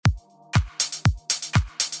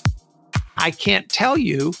I can't tell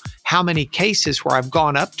you how many cases where I've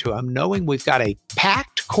gone up to them knowing we've got a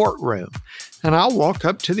packed courtroom, and I'll walk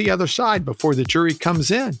up to the other side before the jury comes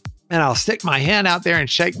in, and I'll stick my hand out there and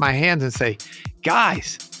shake my hands and say,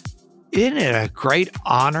 guys, isn't it a great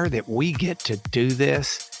honor that we get to do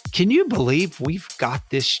this? Can you believe we've got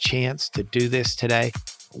this chance to do this today?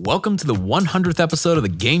 Welcome to the 100th episode of the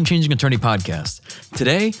Game Changing Attorney Podcast.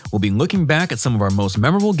 Today, we'll be looking back at some of our most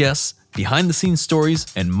memorable guests, behind-the-scenes stories,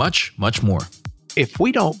 and much, much more. If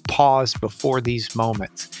we don't pause before these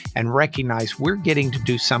moments and recognize we're getting to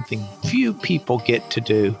do something few people get to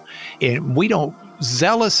do, and we don't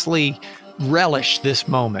zealously relish this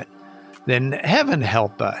moment, then heaven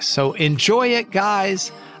help us. So enjoy it,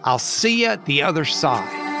 guys. I'll see you at the other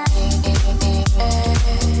side.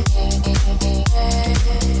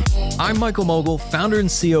 I'm Michael Mogul, founder and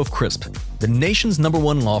CEO of Crisp, the nation's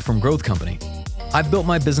 #1 law firm growth company. I've built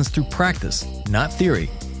my business through practice, not theory.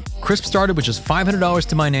 Crisp started with just $500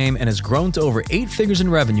 to my name and has grown to over 8 figures in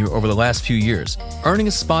revenue over the last few years, earning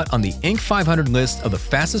a spot on the Inc. 500 list of the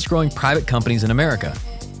fastest growing private companies in America.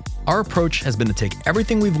 Our approach has been to take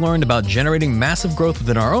everything we've learned about generating massive growth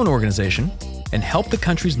within our own organization and help the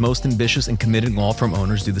country's most ambitious and committed law firm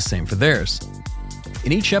owners do the same for theirs.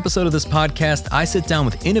 In each episode of this podcast, I sit down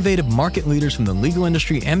with innovative market leaders from the legal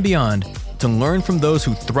industry and beyond to learn from those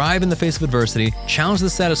who thrive in the face of adversity, challenge the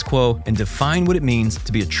status quo, and define what it means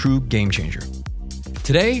to be a true game changer.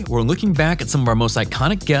 Today, we're looking back at some of our most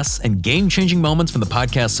iconic guests and game-changing moments from the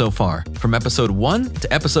podcast so far. From episode 1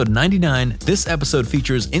 to episode 99, this episode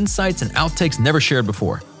features insights and outtakes never shared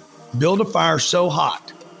before. Build a fire so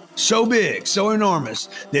hot, so big, so enormous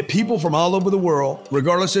that people from all over the world,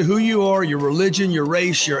 regardless of who you are, your religion, your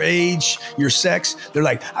race, your age, your sex, they're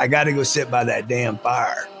like, I got to go sit by that damn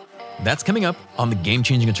fire. That's coming up on the Game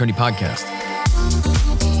Changing Attorney Podcast.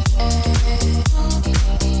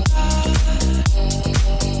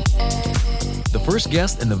 The first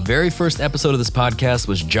guest in the very first episode of this podcast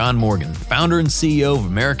was John Morgan, founder and CEO of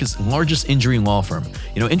America's largest injury law firm.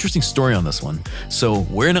 Interesting story on this one. So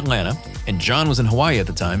we're in Atlanta, and John was in Hawaii at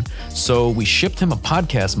the time, so we shipped him a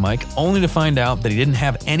podcast mic only to find out that he didn't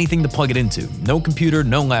have anything to plug it into. No computer,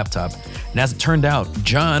 no laptop. And as it turned out,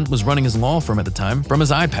 John was running his law firm at the time from his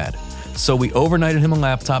iPad. So we overnighted him a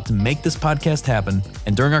laptop to make this podcast happen,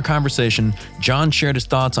 and during our conversation, John shared his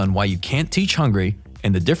thoughts on why you can't teach hungry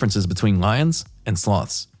and the differences between lions and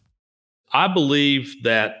sloths. I believe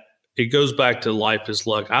that it goes back to life is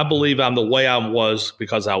luck. I believe I'm the way I was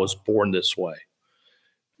because I was born this way.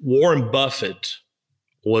 Warren Buffett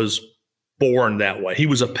was born that way. He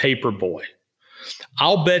was a paper boy.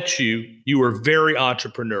 I'll bet you were very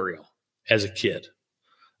entrepreneurial as a kid.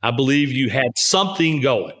 I believe you had something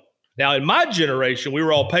going. Now, in my generation, we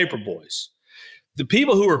were all paper boys. The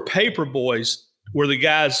people who were paper boys were the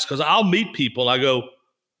guys, because I'll meet people and I go,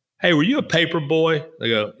 hey, were you a paper boy? They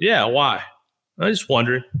go, yeah, why? I just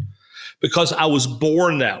wondering. Because I was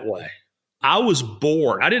born that way. I was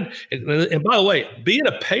born. And by the way, being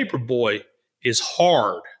a paper boy is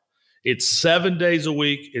hard. It's 7 days a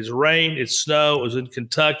week. It's rain, it's snow. It was in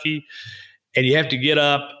Kentucky. And you have to get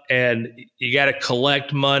up and you got to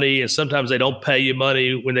collect money. And sometimes they don't pay you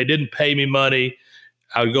money. When they didn't pay me money,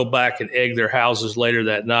 I would go back and egg their houses later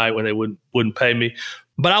that night when they wouldn't pay me.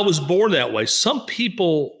 But I was born that way. Some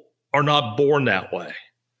people are not born that way.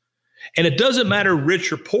 And it doesn't matter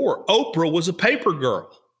rich or poor. Oprah was a paper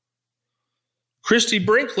girl. Christy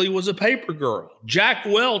Brinkley was a paper girl. Jack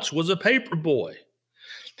Welch was a paper boy.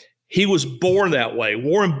 He was born that way.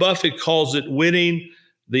 Warren Buffett calls it winning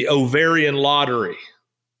the ovarian lottery.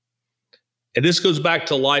 And this goes back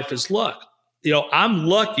to life is luck. I'm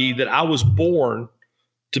lucky that I was born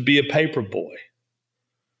to be a paper boy,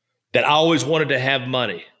 that I always wanted to have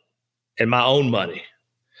money and my own money.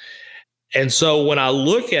 And so when I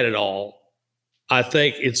look at it all, I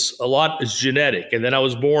think it's genetic. And then I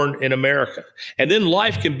was born in America. And then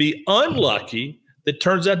life can be unlucky that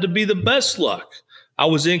turns out to be the best luck. I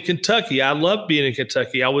was in Kentucky. I loved being in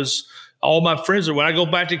Kentucky. All my friends when I go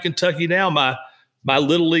back to Kentucky now, my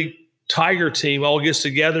Little League Tiger team all gets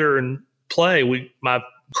together and play. My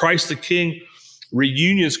Christ the King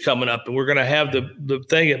reunion's coming up, and we're going to have the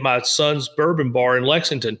thing at my son's bourbon bar in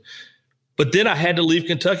Lexington. But then I had to leave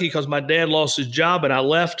Kentucky because my dad lost his job, and I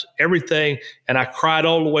left everything, and I cried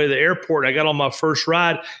all the way to the airport. I got on my first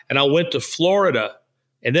ride, and I went to Florida.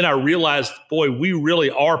 And then I realized, boy, we really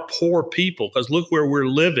are poor people because look where we're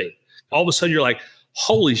living. All of a sudden, you're like,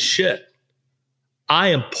 holy shit. I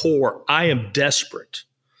am poor. I am desperate.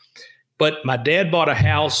 But my dad bought a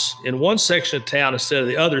house in one section of town instead of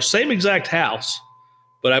the other, same exact house,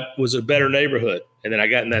 but I was a better neighborhood. And then I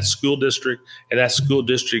got in that school district, and that school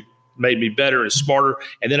district made me better and smarter.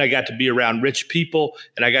 And then I got to be around rich people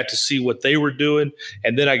and I got to see what they were doing.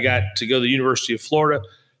 And then I got to go to the University of Florida.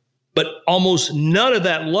 But almost none of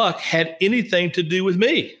that luck had anything to do with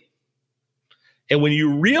me. And when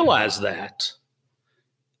you realize that,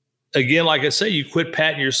 again, like I say, you quit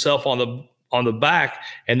patting yourself on the back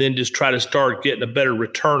and then just try to start getting a better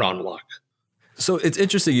return on luck. So it's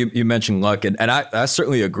interesting you mentioned luck, and I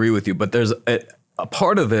certainly agree with you, but there's a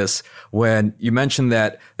part of this when you mentioned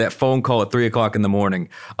that phone call at 3:00 in the morning.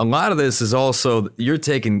 A lot of this is also you're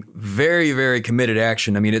taking very, very committed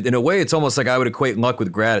action. I mean, in a way, it's almost like I would equate luck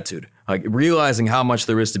with gratitude, like realizing how much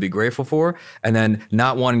there is to be grateful for and then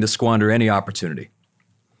not wanting to squander any opportunity.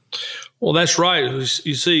 Well, that's right.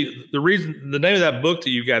 You see, the name of that book that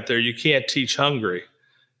you got there, You Can't Teach Hungry.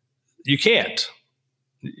 You can't.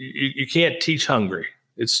 You can't teach hungry.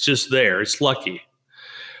 It's just there. It's lucky.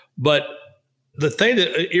 But the thing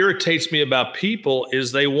that irritates me about people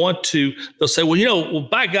is they'll say, well,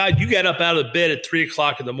 by God, you got up out of the bed at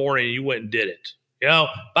 3:00 in the morning and you went and did it.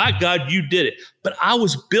 By God, you did it. But I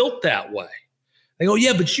was built that way. They go,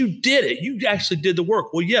 yeah, but you did it. You actually did the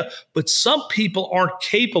work. Well, yeah, but some people aren't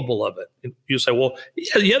capable of it. And you say, well,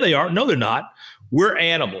 yeah, they are. No, they're not. We're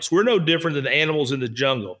animals. We're no different than the animals in the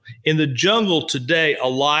jungle. In the jungle today, a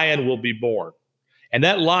lion will be born. And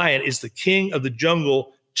that lion is the king of the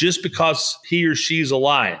jungle just because he or she is a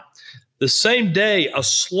lion. The same day, a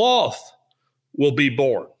sloth will be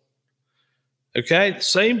born. Okay?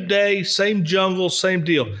 Same day, same jungle, same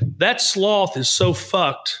deal. That sloth is so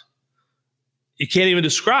fucked, you can't even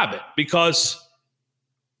describe it because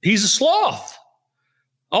he's a sloth.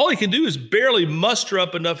 All he can do is barely muster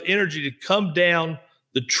up enough energy to come down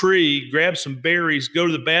the tree, grab some berries, go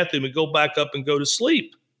to the bathroom, and go back up and go to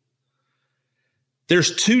sleep.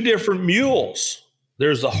 There's two different mules.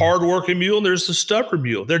 There's the hardworking mule and there's the stubborn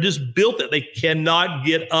mule. They're just built that they cannot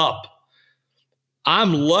get up.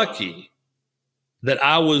 I'm lucky that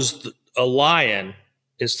I was a lion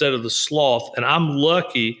instead of the sloth, and I'm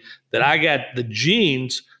lucky that I got the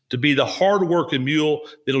genes to be the hardworking mule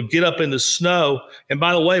that'll get up in the snow. And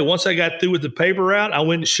by the way, once I got through with the paper route, I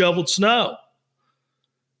went and shoveled snow.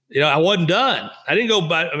 I wasn't done. I didn't go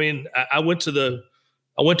by. I mean, I went to the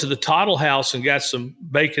Toddle house and got some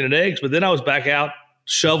bacon and eggs, but then I was back out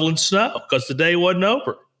shoveling snow because the day wasn't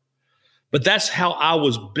over. But that's how I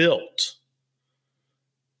was built.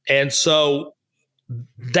 And so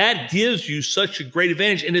that gives you such a great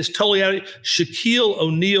advantage, and it's totally out. Shaquille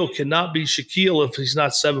O'Neal cannot be Shaquille if he's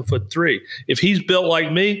not 7'3". If he's built like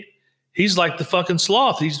me, he's like the fucking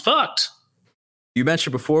sloth. He's fucked. You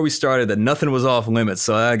mentioned before we started that nothing was off limits,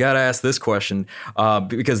 so I got to ask this question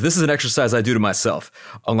because this is an exercise I do to myself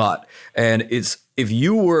a lot, and it's if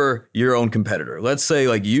you were your own competitor. Let's say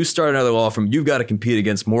like you start another law firm, you've got to compete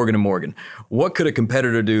against Morgan & Morgan. What could a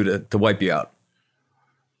competitor do to wipe you out?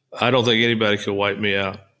 I don't think anybody could wipe me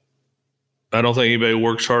out. I don't think anybody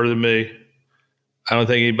works harder than me. I don't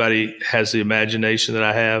think anybody has the imagination that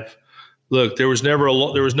I have. Look, there was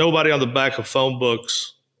nobody on the back of phone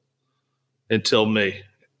books until me.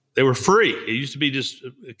 They were free. It used to be just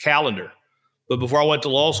a calendar. But before I went to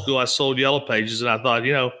law school, I sold Yellow Pages, and I thought,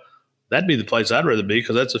 that'd be the place I'd rather be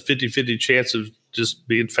because that's a 50-50 chance of just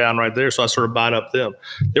being found right there. So I started buying up them.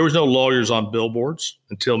 There was no lawyers on billboards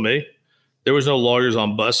until me. There was no lawyers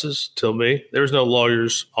on buses till me. There was no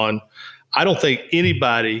lawyers I don't think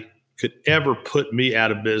anybody could ever put me out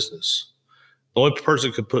of business. The only person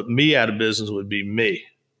who could put me out of business would be me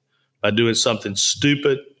by doing something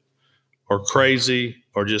stupid or crazy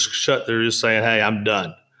or just they're just saying, hey, I'm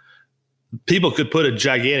done. People could put a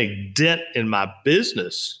gigantic dent in my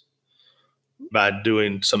business by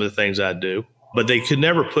doing some of the things I do, but they could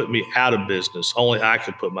never put me out of business. Only I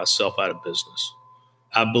could put myself out of business.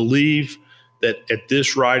 I believe that at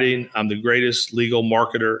this writing, I'm the greatest legal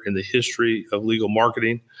marketer in the history of legal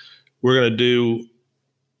marketing. We're going to do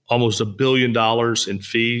almost $1 billion in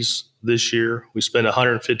fees this year. We spent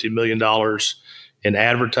 $150 million in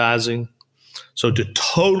advertising. So to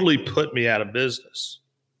totally put me out of business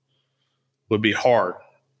would be hard.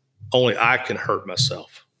 Only I can hurt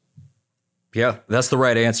myself. Yeah, that's the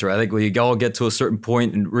right answer. I think we all get to a certain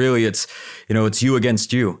point and really it's you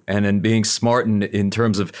against you, and then being smart in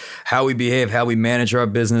terms of how we behave, how we manage our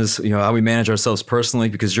business, how we manage ourselves personally,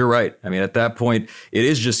 because you're right. I mean, at that point, it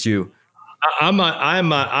is just you. I am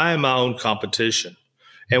my own competition.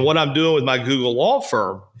 And what I'm doing with my Google law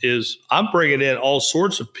firm is I'm bringing in all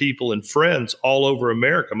sorts of people and friends all over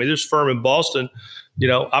America. I mean, this firm in Boston,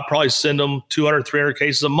 I probably send them 200, 300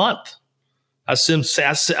 cases a month. I send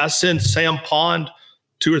Sam Pond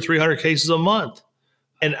 200 or 300 cases a month.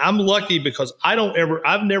 And I'm lucky because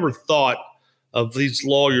I've never thought of these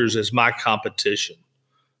lawyers as my competition.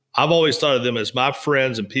 I've always thought of them as my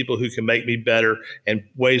friends and people who can make me better and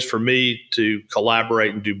ways for me to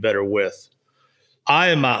collaborate and do better with. I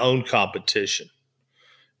am my own competition.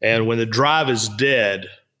 And when the drive is dead,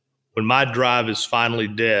 when my drive is finally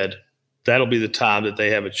dead, that'll be the time that they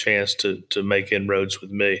have a chance to make inroads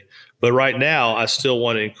with me. But right now, I still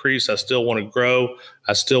want to increase. I still want to grow.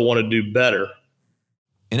 I still want to do better.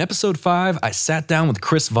 In episode 5, I sat down with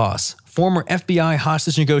Chris Voss, former FBI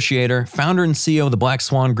hostage negotiator, founder and CEO of the Black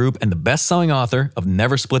Swan Group, and the best-selling author of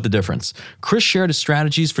Never Split the Difference. Chris shared his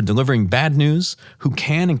strategies for delivering bad news, who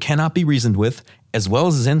can and cannot be reasoned with, as well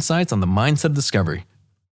as his insights on the mindset of discovery.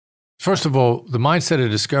 First of all, the mindset of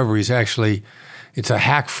discovery is actually, it's a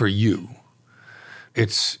hack for you.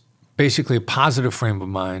 It's basically a positive frame of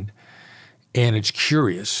mind, and it's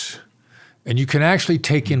curious. And you can actually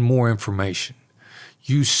take in more information.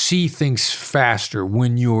 You see things faster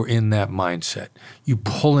when you're in that mindset. You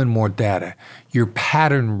pull in more data. Your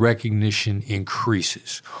pattern recognition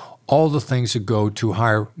increases. All the things that go to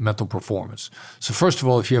higher mental performance. So first of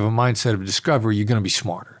all, if you have a mindset of discovery, you're going to be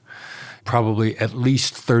smarter. Probably at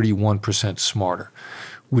least 31% smarter,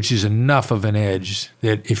 which is enough of an edge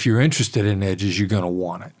that if you're interested in edges, you're going to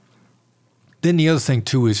want it. Then the other thing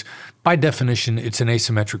too is, by definition, it's an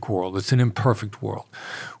asymmetric world. It's an imperfect world.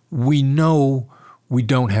 We know we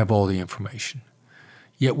don't have all the information,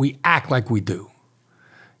 yet we act like we do.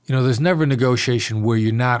 You know, there's never a negotiation where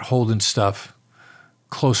you're not holding stuff,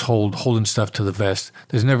 close hold, holding stuff to the vest.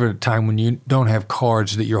 There's never a time when you don't have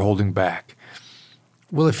cards that you're holding back.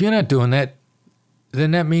 Well, if you're not doing that,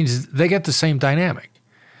 then that means they get the same dynamic.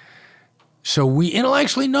 So we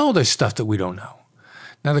intellectually know there's stuff that we don't know.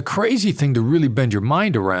 Now, the crazy thing to really bend your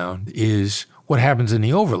mind around is what happens in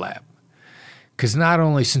the overlap. Because not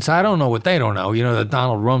only, since I don't know what they don't know, you know, the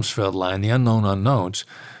Donald Rumsfeld line, the unknown unknowns,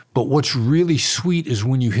 but what's really sweet is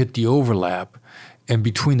when you hit the overlap, and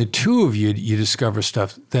between the two of you, you discover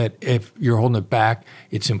stuff that if you're holding it back,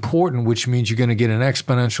 it's important, which means you're going to get an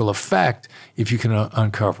exponential effect if you can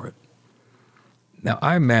uncover it. Now,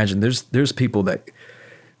 I imagine there's people that,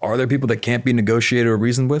 are there people that can't be negotiated or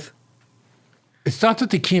reasoned with? It's not that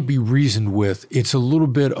they can't be reasoned with. It's a little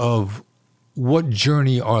bit of what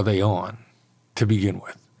journey are they on to begin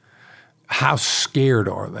with? How scared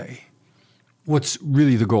are they? What's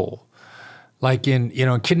really the goal? Like in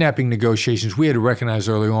kidnapping negotiations, we had to recognize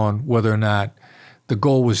early on whether or not the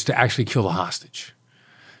goal was to actually kill the hostage.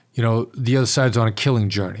 You know, the other side's on a killing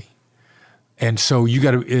journey. And so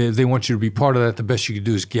if they want you to be part of that, the best you could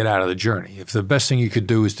do is get out of the journey. If the best thing you could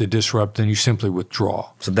do is to disrupt, then you simply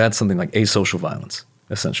withdraw. So that's something like asocial violence,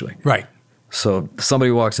 essentially. Right. So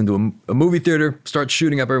somebody walks into a movie theater, starts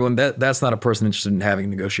shooting up everyone, that's not a person interested in having a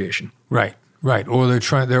negotiation. Right. Or they're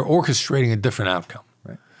orchestrating a different outcome.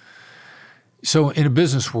 Right. So in a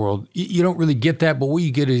business world, you don't really get that, but what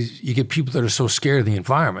you get is you get people that are so scared of the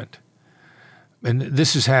environment. And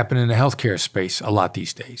this is happening in the healthcare space a lot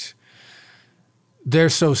these days. They're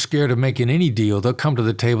so scared of making any deal, they'll come to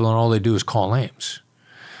the table and all they do is call names.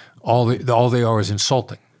 All they are is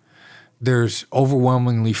insulting. There's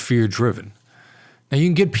overwhelmingly fear-driven. Now, you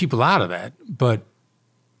can get people out of that, but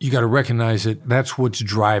you got to recognize that that's what's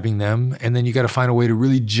driving them, and then you got to find a way to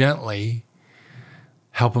really gently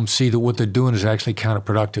help them see that what they're doing is actually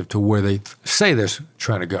counterproductive to where they say they're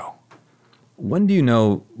trying to go. When do you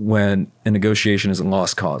know when a negotiation is a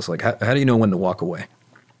lost cause? Like, how do you know when to walk away?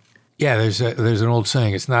 Yeah, there's an old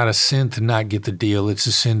saying, it's not a sin to not get the deal, it's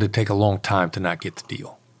a sin to take a long time to not get the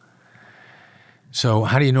deal. So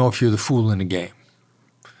how do you know if you're the fool in the game?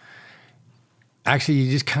 Actually,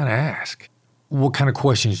 you just kind of ask. What kind of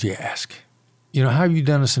questions do you ask? You know, how have you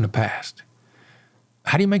done this in the past?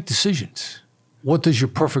 How do you make decisions? What does your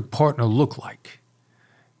perfect partner look like?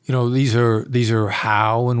 You know, these are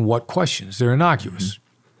how and what questions. They're innocuous.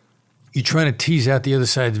 Mm-hmm. You're trying to tease out the other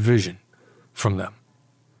side's vision from them.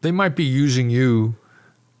 They might be using you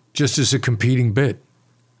just as a competing bid.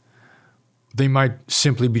 They might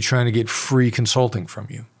simply be trying to get free consulting from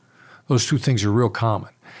you. Those two things are real common.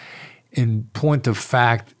 In point of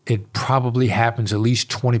fact, it probably happens at least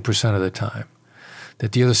 20% of the time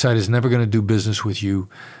that the other side is never going to do business with you.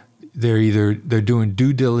 They're doing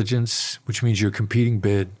due diligence, which means you're a competing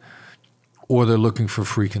bid, or they're looking for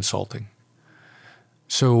free consulting.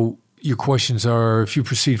 So your questions are, if you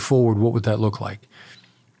proceed forward, what would that look like?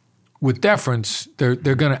 With deference, they're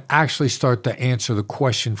going to actually start to answer the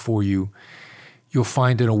question for you. You'll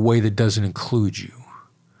find in a way that doesn't include you.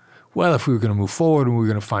 Well, if we were going to move forward and we were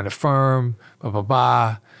going to find a firm,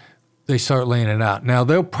 they start laying it out. Now,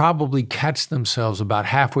 they'll probably catch themselves about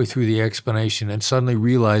halfway through the explanation and suddenly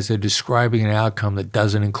realize they're describing an outcome that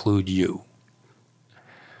doesn't include you.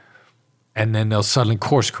 and then they'll suddenly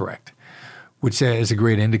course correct, which is a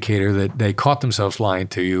great indicator that they caught themselves lying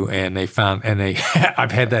to you, and I've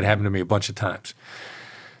had that happen to me a bunch of times.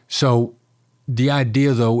 So the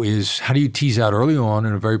idea, though, is how do you tease out early on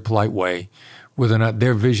in a very polite way whether or not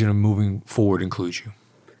their vision of moving forward includes you?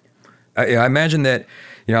 I imagine that,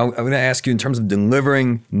 I'm going to ask you in terms of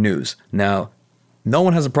delivering news. Now, no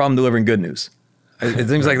one has a problem delivering good news. It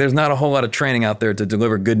seems like there's not a whole lot of training out there to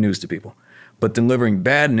deliver good news to people. But delivering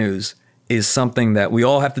bad news is something that we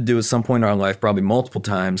all have to do at some point in our life, probably multiple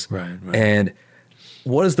times. Right. And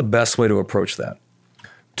what is the best way to approach that?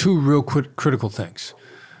 Two real critical things.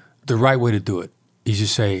 The right way to do it is you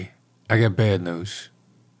say, I got bad news.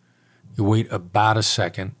 You wait about a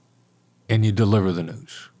second and you deliver the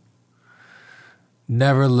news.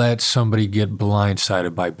 Never let somebody get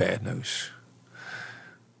blindsided by bad news.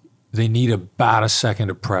 They need about a second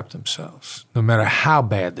to prep themselves, no matter how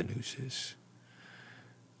bad the news is.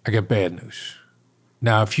 I got bad news.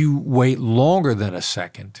 Now, if you wait longer than a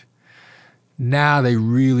second, now they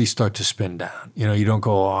really start to spin down. You don't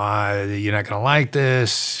go, you're not going to like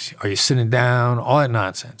this. Are you sitting down? All that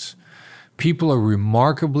nonsense. People are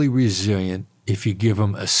remarkably resilient if you give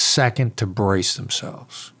them a second to brace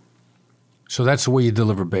themselves. So that's the way you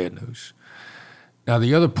deliver bad news. Now,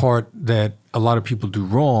 the other part that a lot of people do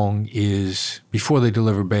wrong is before they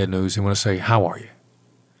deliver bad news, they want to say, how are you?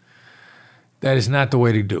 That is not the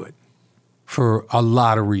way to do it for a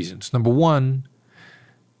lot of reasons. Number one,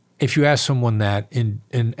 if you ask someone that, and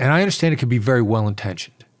I understand it can be very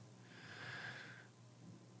well-intentioned,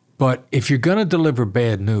 but if you're going to deliver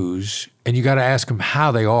bad news and you got to ask them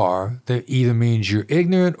how they are, that either means you're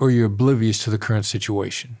ignorant or you're oblivious to the current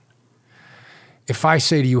situation. If I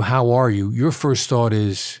say to you, how are you? Your first thought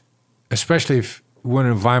is, especially if we're in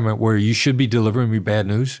an environment where you should be delivering me bad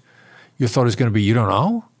news, your thought is going to be, you don't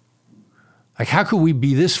know? Like, how could we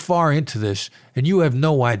be this far into this and you have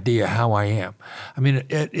no idea how I am? I mean,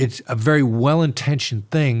 it's a very well-intentioned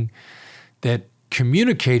thing that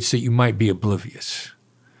communicates that you might be oblivious.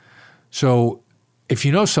 So if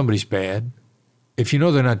you know somebody's bad, if you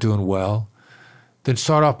know they're not doing well, then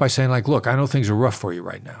start off by saying, like, look, I know things are rough for you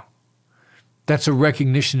right now. That's a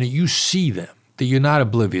recognition that you see them, that you're not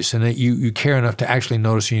oblivious, and that you care enough to actually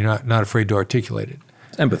notice and you're not afraid to articulate it.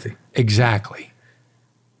 Empathy. Exactly.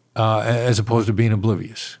 As opposed to being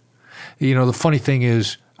oblivious. The funny thing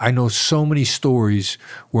is, I know so many stories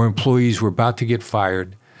where employees were about to get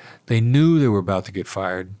fired. They knew they were about to get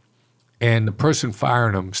fired. And the person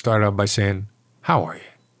firing them started out by saying, how are you?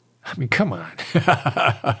 I mean, come on.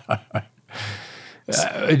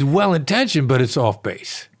 It's well-intentioned, but it's off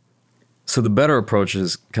base. So the better approach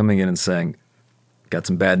is coming in and saying, got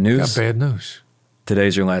some bad news. Got bad news.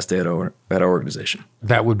 Today's your last day at our organization.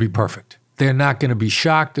 That would be perfect. They're not going to be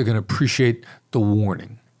shocked. They're going to appreciate the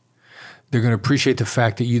warning. They're going to appreciate the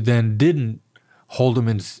fact that you then didn't hold them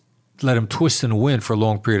and let them twist in the wind for a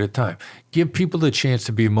long period of time. Give people the chance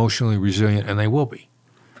to be emotionally resilient, and they will be.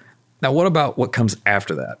 Now, what about what comes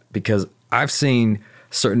after that? Because I've seen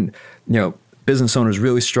certain, business owners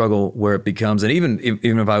really struggle where it becomes, and even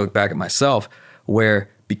if I look back at myself, where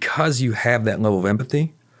because you have that level of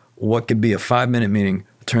empathy, what could be a 5-minute meeting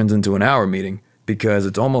turns into an hour meeting because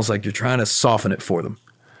it's almost like you're trying to soften it for them.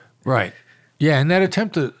 Right. Yeah, and that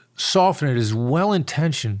attempt to soften it is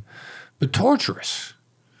well-intentioned, but torturous.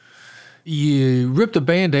 You rip the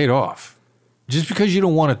Band-Aid off. Just because you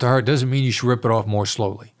don't want it to hurt doesn't mean you should rip it off more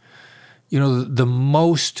slowly. The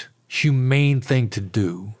most humane thing to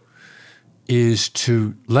do is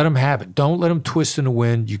to let them have it. Don't let them twist in the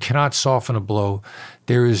wind. You cannot soften a blow.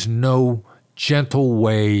 There is no gentle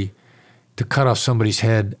way to cut off somebody's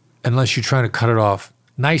head unless you're trying to cut it off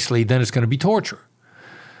nicely, then it's going to be torture.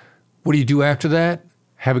 What do you do after that?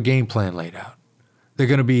 Have a game plan laid out. They're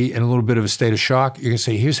going to be in a little bit of a state of shock. You're going to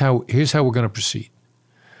say, here's how we're going to proceed.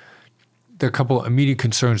 There are a couple of immediate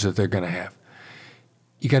concerns that they're going to have.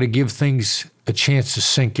 You got to give things a chance to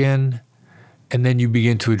sink in, and then you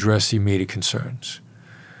begin to address the immediate concerns.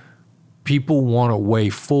 People want a way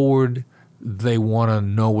forward. They want to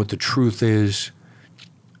know what the truth is.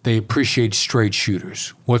 They appreciate straight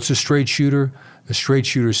shooters. What's a straight shooter? A straight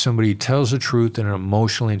shooter is somebody who tells the truth in an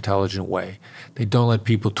emotionally intelligent way. They don't let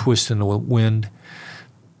people twist in the wind.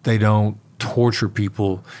 They don't torture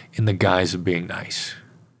people in the guise of being nice.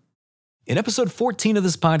 In episode 14 of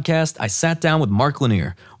this podcast, I sat down with Mark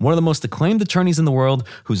Lanier, one of the most acclaimed attorneys in the world,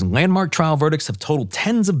 whose landmark trial verdicts have totaled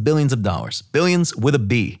tens of billions of dollars, billions with a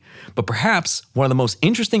B. But perhaps one of the most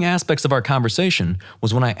interesting aspects of our conversation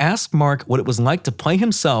was when I asked Mark what it was like to play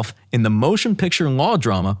himself in the motion picture law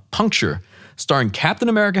drama Puncture, starring Captain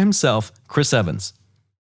America himself, Chris Evans.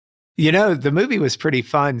 The movie was pretty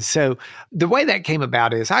fun. So the way that came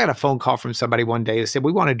about is I got a phone call from somebody one day who said,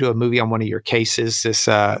 we want to do a movie on one of your cases, this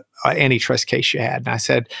antitrust case you had. And I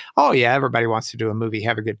said, oh, yeah, everybody wants to do a movie.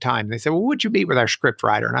 Have a good time. And they said, well, would you meet with our script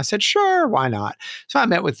writer? And I said, sure, why not? So I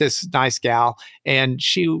met with this nice gal, and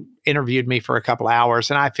she interviewed me for a couple hours,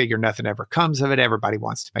 and I figured nothing ever comes of it. Everybody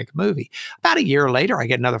wants to make a movie. About a year later, I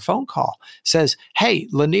get another phone call. Says, hey,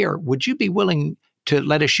 Lanier, would you be willing to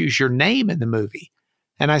let us use your name in the movie?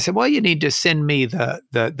 And I said, well, you need to send me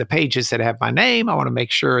the pages that have my name. I want to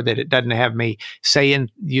make sure that it doesn't have me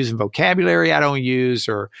using vocabulary I don't use,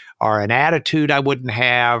 or an attitude I wouldn't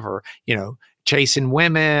have, or, chasing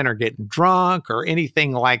women or getting drunk or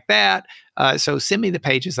anything like that. So send me the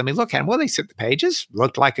pages. Let me look at them. Well, they sent the pages,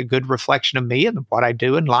 looked like a good reflection of me and what I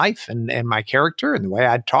do in life and my character and the way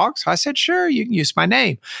I'd talk. So I said, sure, you can use my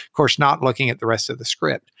name. Of course, not looking at the rest of the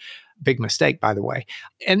script. Big mistake, by the way.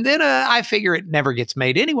 And then I figure it never gets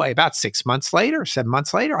made anyway. About 7 months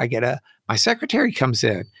later, I get my secretary comes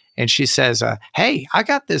in and she says, hey, I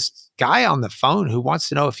got this guy on the phone who wants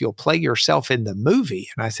to know if you'll play yourself in the movie.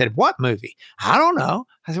 And I said, what movie? I don't know.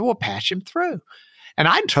 I said, well, patch him through. And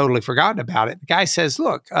I'd totally forgotten about it. The guy says,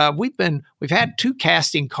 look, we've had 2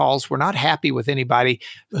 casting calls. We're not happy with anybody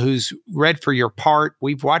who's read for your part.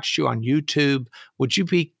 We've watched you on YouTube. Would you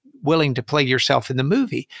be willing to play yourself in the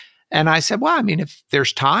movie? And I said, well, I mean, if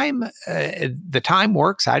there's time, the time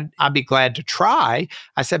works, I'd be glad to try.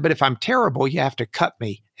 I said, but if I'm terrible, you have to cut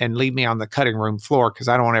me and leave me on the cutting room floor because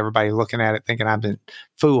I don't want everybody looking at it thinking I'm a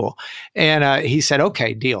fool. And he said,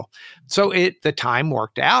 okay, deal. So the time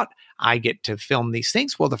worked out. I get to film these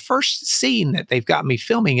things. Well, the first scene that they've got me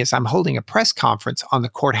filming is I'm holding a press conference on the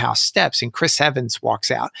courthouse steps, and Chris Evans walks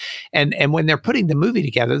out. And when they're putting the movie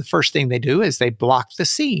together, the first thing they do is they block the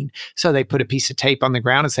scene. So they put a piece of tape on the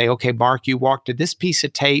ground and say, okay, Mark, you walk to this piece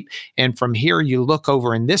of tape, and from here you look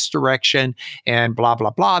over in this direction, and blah, blah,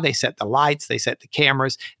 blah. They set the lights, they set the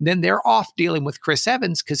cameras. And then they're off dealing with Chris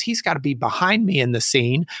Evans because he's got to be behind me in the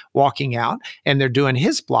scene walking out, and they're doing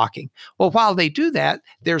his blocking. Well, while they do that,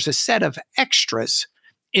 there's a set of extras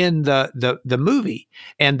in the movie,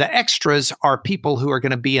 and the extras are people who are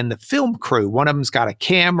going to be in the film crew. One of them's got a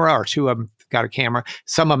camera, or 2 of them got a camera.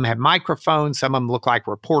 Some of them have microphones. Some of them look like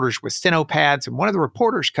reporters with steno pads. And one of the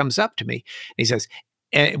reporters comes up to me and he says,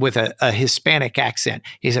 with a Hispanic accent,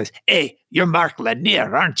 he says, hey, you're Mark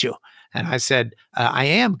Lanier, aren't you? And I said, I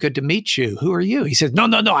am. Good to meet you. Who are you? He says, no,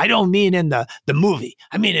 I don't mean in the movie.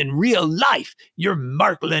 I mean in real life. You're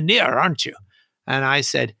Mark Lanier, aren't you? And I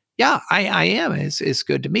said, yeah, I am. It's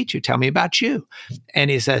good to meet you. Tell me about you.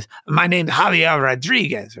 And he says, my name's Javier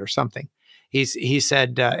Rodriguez or something. He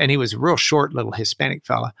said, and he was a real short little Hispanic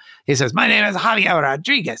fella. He says, my name is Javier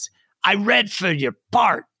Rodriguez. I read for your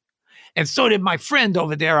part. And so did my friend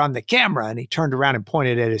over there on the camera. And he turned around and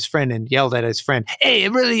pointed at his friend and yelled at his friend, hey,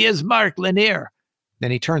 it really is Mark Lanier.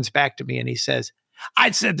 Then he turns back to me and he says,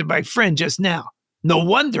 I said to my friend just now, no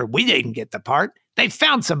wonder we didn't get the part. They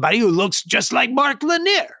found somebody who looks just like Mark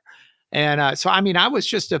Lanier. And so, I mean, I was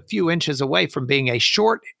just a few inches away from being a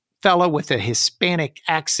short fellow with a Hispanic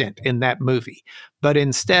accent in that movie. But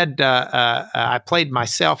instead, I played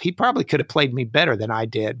myself. He probably could have played me better than I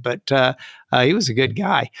did, but he was a good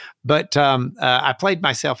guy. But I played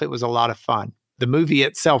myself. It was a lot of fun. The movie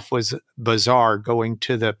itself was bizarre, going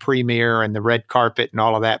to the premiere and the red carpet and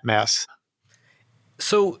all of that mess.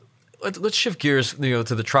 So let's shift gears, to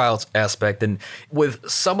the trials aspect. And with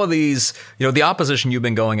some of these, the opposition you've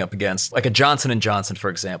been going up against, like a Johnson & Johnson, for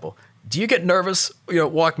example, do you get nervous,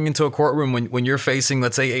 walking into a courtroom when you're facing,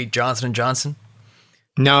 let's say, a Johnson & Johnson?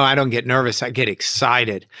 No, I don't get nervous. I get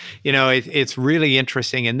excited. It's really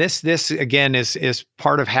interesting. And this again is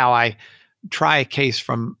part of how I try a case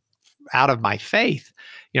from out of my faith.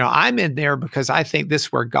 I'm in there because I think this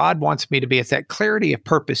is where God wants me to be. It's that clarity of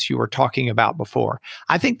purpose you were talking about before.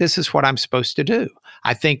 I think this is what I'm supposed to do.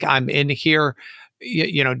 I think I'm in here.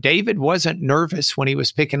 David wasn't nervous when he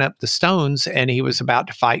was picking up the stones and he was about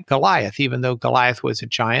to fight Goliath, even though Goliath was a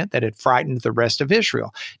giant that had frightened the rest of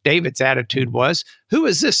Israel. David's attitude was, who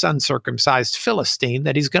is this uncircumcised Philistine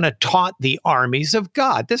that he's going to taunt the armies of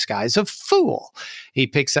God? This guy's a fool. He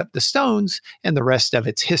picks up the stones, and the rest of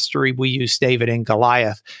it's history. We use David and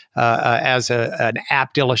Goliath as an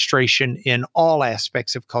apt illustration in all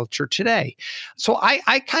aspects of culture today. So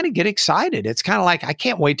I kind of get excited. It's kind of like, I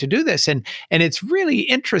can't wait to do this. And it's really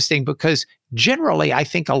interesting because generally, I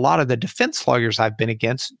think a lot of the defense lawyers I've been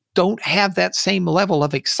against don't have that same level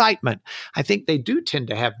of excitement. I think they do tend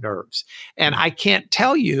to have nerves. And I can't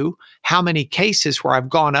tell you how many cases where I've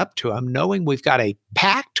gone up to them knowing we've got a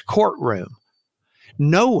packed courtroom,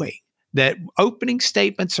 knowing that opening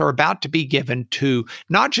statements are about to be given to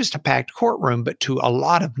not just a packed courtroom, but to a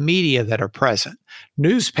lot of media that are present,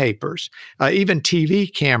 newspapers, even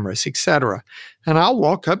TV cameras, etc. And I'll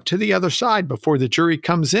walk up to the other side before the jury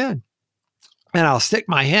comes in. And I'll stick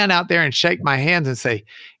my hand out there and shake my hands and say,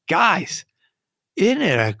 guys, isn't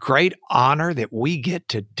it a great honor that we get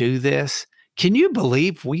to do this? Can you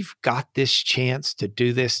believe we've got this chance to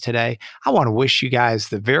do this today? I want to wish you guys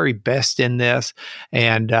the very best in this.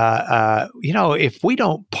 And, if we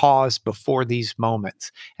don't pause before these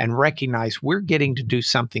moments and recognize we're getting to do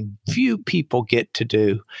something few people get to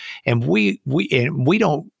do, and we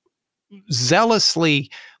don't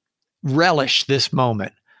zealously relish this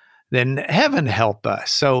moment, then heaven help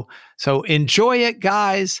us. So enjoy it,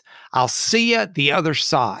 guys. I'll see you at the other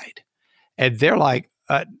side. And they're like,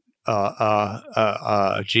 yeah,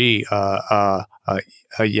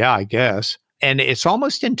 I guess. And it's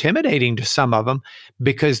almost intimidating to some of them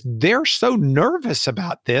because they're so nervous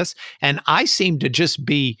about this. And I seem to just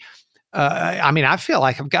be, I feel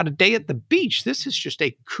like I've got a day at the beach. This is just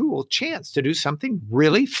a cool chance to do something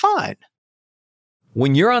really fun.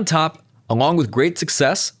 When you're on top, along with great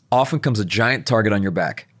success, often comes a giant target on your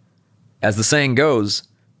back. As the saying goes,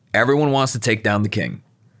 everyone wants to take down the king.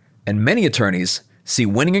 And many attorneys see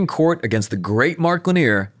winning in court against the great Mark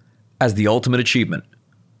Lanier as the ultimate achievement.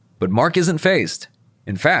 But Mark isn't fazed.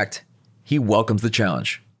 In fact, he welcomes the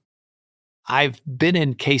challenge. I've been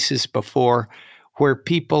in cases before where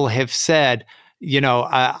people have said,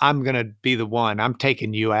 I'm going to be the one, I'm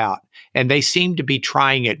taking you out. And they seem to be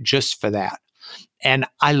trying it just for that. And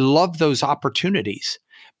I love those opportunities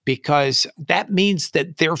because that means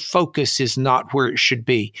that their focus is not where it should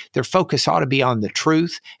be. Their focus ought to be on the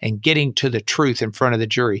truth and getting to the truth in front of the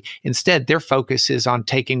jury. Instead, their focus is on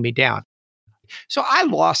taking me down. So I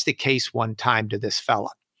lost a case one time to this fella.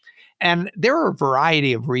 And there are a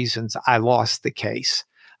variety of reasons I lost the case.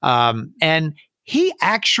 And he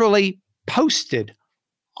actually posted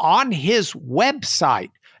on his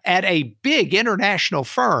website at a big international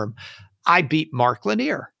firm, I beat Mark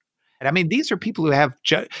Lanier. These are people who have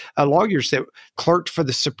lawyers that clerked for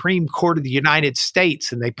the Supreme Court of the United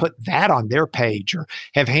States, and they put that on their page or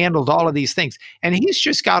have handled all of these things. And he's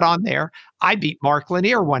just got on there, I beat Mark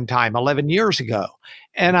Lanier one time 11 years ago.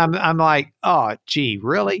 And I'm like, oh, gee,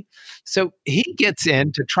 really? So he gets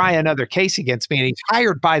in to try another case against me, and he's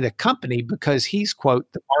hired by the company because he's, quote,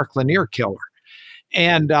 the Mark Lanier killer.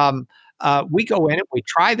 And we go in and we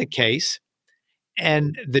try the case,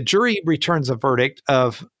 and the jury returns a verdict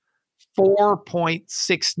of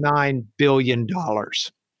 $4.69 billion.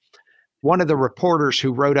 One of the reporters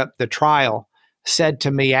who wrote up the trial said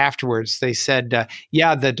to me afterwards, they said,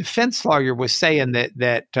 the defense lawyer was saying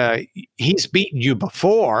that he's beaten you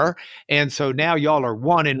before, and so now y'all are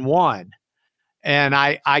 1-1. And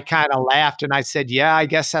I kind of laughed and I said, yeah, I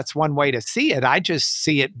guess that's one way to see it. I just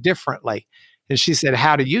see it differently. And she said,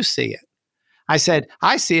 how do you see it? I said,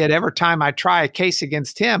 I see it every time I try a case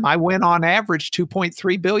against him. I win on average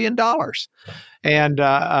 $2.3 billion and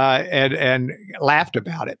laughed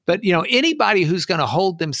about it. But, anybody who's going to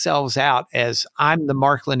hold themselves out as I'm the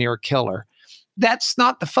Mark Lanier killer, that's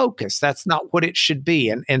not the focus. That's not what it should be.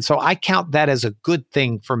 And so I count that as a good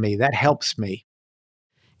thing for me. That helps me.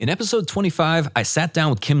 In episode 25, I sat down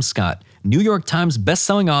with Kim Scott, New York Times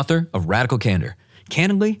bestselling author of Radical Candor.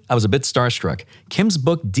 Candidly, I was a bit starstruck. Kim's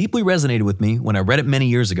book deeply resonated with me when I read it many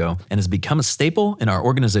years ago and has become a staple in our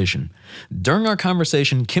organization. During our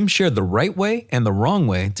conversation, Kim shared the right way and the wrong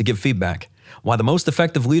way to give feedback, why the most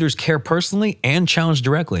effective leaders care personally and challenge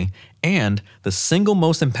directly, and the single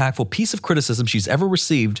most impactful piece of criticism she's ever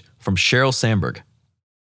received from Sheryl Sandberg.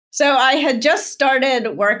 So I had just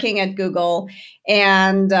started working at Google,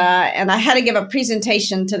 and I had to give a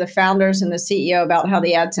presentation to the founders and the CEO about how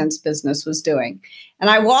the AdSense business was doing. And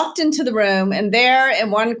I walked into the room, and there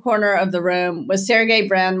in one corner of the room was Sergey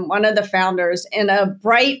Brin, one of the founders, in a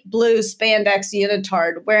bright blue spandex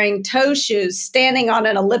unitard, wearing toe shoes, standing on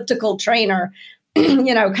an elliptical trainer,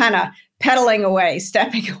 kind of pedaling away,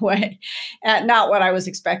 stepping away, not what I was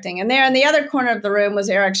expecting. And there in the other corner of the room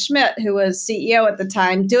was Eric Schmidt, who was CEO at the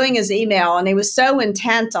time, doing his email. And he was so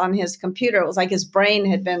intent on his computer, it was like his brain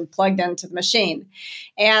had been plugged into the machine.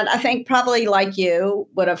 And I think probably like you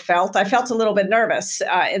would have felt, I felt a little bit nervous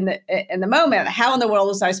in the moment. How in the world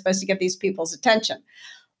was I supposed to get these people's attention?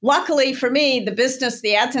 Luckily for me, the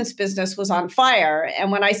AdSense business was on fire.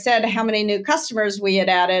 And when I said how many new customers we had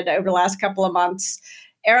added over the last couple of months,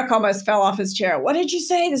 Eric almost fell off his chair. What did you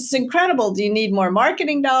say? This is incredible. Do you need more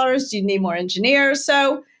marketing dollars? Do you need more engineers?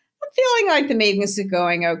 So I'm feeling like the meetings are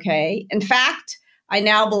going okay. In fact, I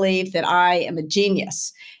now believe that I am a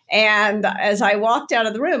genius. And as I walked out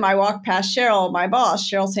of the room, I walked past Sheryl, my boss,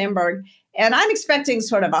 Sheryl Sandberg, and I'm expecting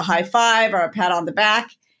sort of a high five or a pat on the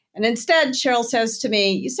back. And instead, Sheryl says to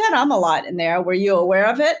me, "You said a lot in there. Were you aware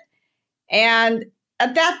of it?" And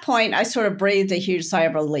at that point, I sort of breathed a huge sigh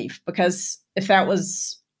of relief, because if that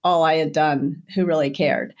was all I had done, who really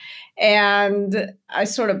cared? And I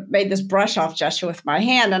sort of made this brush off gesture with my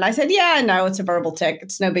hand. And I said, "Yeah, I know, it's a verbal tic.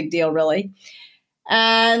 It's no big deal, really."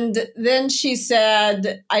 And then she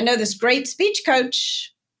said, "I know this great speech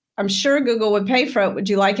coach. I'm sure Google would pay for it. Would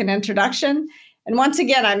you like an introduction?" And once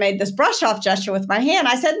again, I made this brush off gesture with my hand.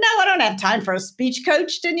 I said, "No, I don't have time for a speech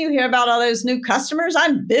coach. Didn't you hear about all those new customers?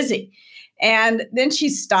 I'm busy." And then she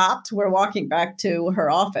stopped. We're walking back to her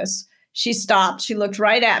office. She stopped. She looked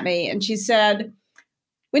right at me and she said,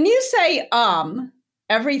 "When you say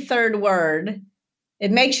every third word,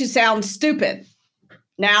 it makes you sound stupid."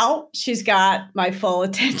 Now she's got my full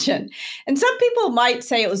attention. And some people might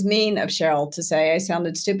say it was mean of Sheryl to say I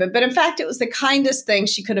sounded stupid, but in fact, it was the kindest thing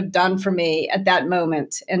she could have done for me at that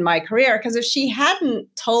moment in my career. Because if she hadn't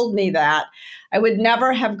told me that, I would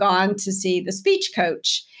never have gone to see the speech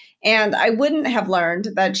coach. And I wouldn't have learned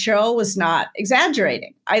that Sheryl was not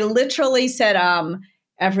exaggerating. I literally said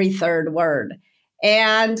every third word.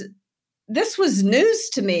 And this was news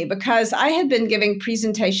to me, because I had been giving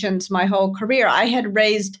presentations my whole career. I had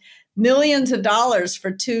raised millions of dollars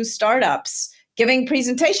for 2 startups giving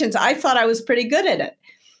presentations. I thought I was pretty good at it.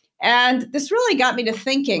 And this really got me to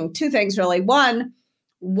thinking 2 things, really. One,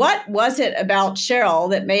 what was it about Sheryl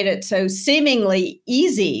that made it so seemingly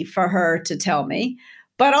easy for her to tell me?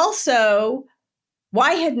 But also,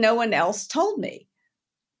 why had no one else told me?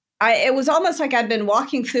 It was almost like I'd been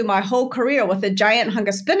walking through my whole career with a giant hunk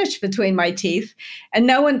of spinach between my teeth, and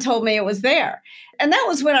no one told me it was there. And that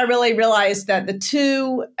was when I really realized that the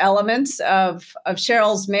 2 elements of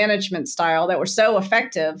Sheryl's management style that were so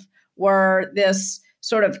effective were this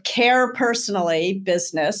sort of care personally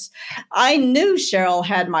business. I knew Sheryl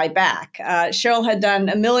had my back. Sheryl had done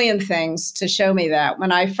a million things to show me that.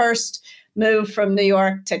 When I first moved from New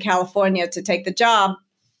York to California to take the job,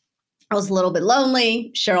 I was a little bit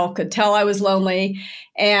lonely. Sheryl could tell I was lonely.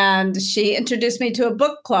 And she introduced me to a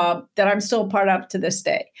book club that I'm still part of to this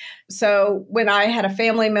day. So when I had a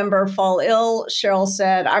family member fall ill, Sheryl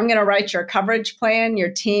said, "I'm going to write your coverage plan. Your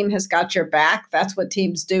team has got your back." That's what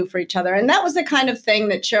teams do for each other. And that was the kind of thing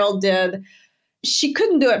that Sheryl did. She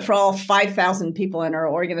couldn't do it for all 5,000 people in her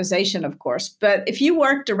organization, of course. But if you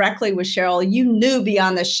worked directly with Sheryl, you knew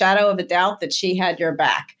beyond the shadow of a doubt that she had your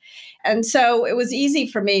back. And so it was easy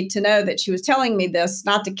for me to know that she was telling me this,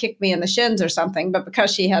 not to kick me in the shins or something, but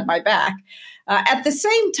because she had my back. At the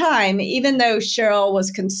same time, even though Sheryl was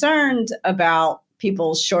concerned about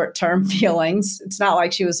people's short-term feelings, it's not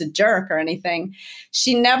like she was a jerk or anything,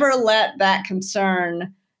 she never let that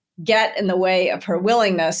concern get in the way of her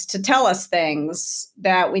willingness to tell us things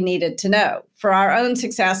that we needed to know for our own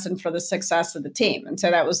success and for the success of the team. And so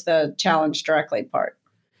that was the challenge directly part.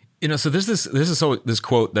 So there's this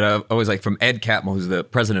quote that I always like from Ed Catmull, who's the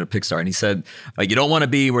president of Pixar, and he said, "You don't want to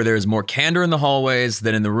be where there's more candor in the hallways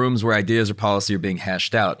than in the rooms where ideas or policy are being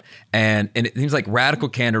hashed out." And it seems like radical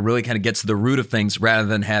candor really kind of gets to the root of things rather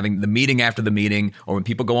than having the meeting after the meeting or when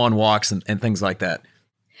people go on walks and things like that.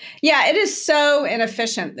 Yeah, it is so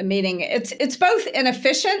inefficient, the meeting. It's both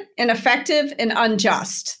inefficient, ineffective, and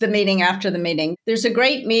unjust, the meeting after the meeting. There's a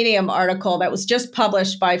great Medium article that was just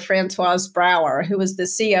published by Francoise Brouwer, who was the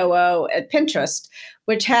COO at Pinterest,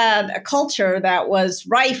 which had a culture that was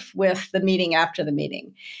rife with the meeting after the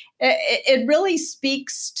meeting. It really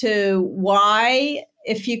speaks to why,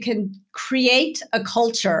 if you can create a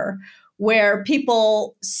culture where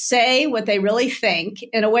people say what they really think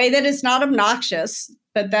in a way that is not obnoxious,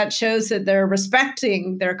 but that shows that they're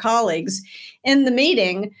respecting their colleagues in the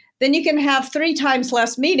meeting, then you can have 3 times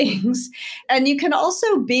less meetings. And you can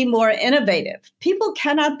also be more innovative. People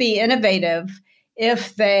cannot be innovative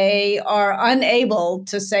if they are unable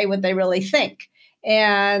to say what they really think.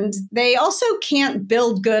 And they also can't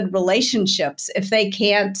build good relationships if they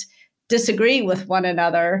can't disagree with one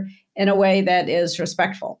another in a way that is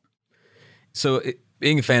respectful. So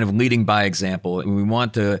being a fan of leading by example, we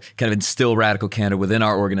want to kind of instill radical candor within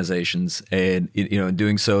our organizations, and in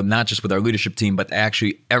doing so, not just with our leadership team, but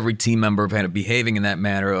actually every team member kind of behaving in that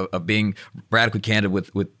manner of being radically candid with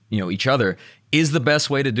each other. Is the best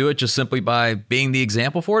way to do it just simply by being the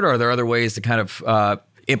example for it, or are there other ways to kind of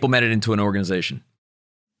implement it into an organization?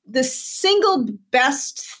 The single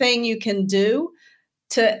best thing you can do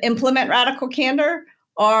to implement radical candor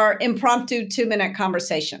are impromptu 2-minute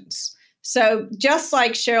conversations. So just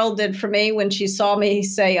like Sheryl did for me when she saw me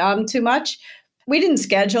say too much, We didn't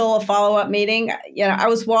schedule a follow-up meeting. I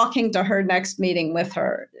was walking to her next meeting with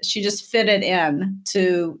her. She just fitted in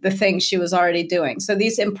to the things she was already doing. So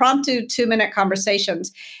these impromptu 2-minute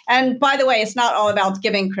conversations. And by the way, it's not all about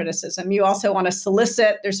giving criticism. You also want to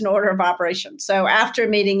solicit. There's an order of operations. So after a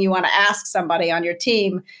meeting, you want to ask somebody on your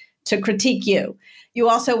team to critique you. You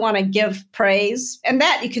also want to give praise, and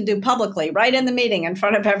that you can do publicly, right in the meeting in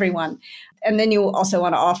front of everyone. And then you also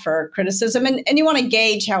want to offer criticism, and you want to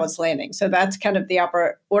gauge how it's landing. So that's kind of the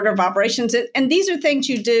order of operations. And these are things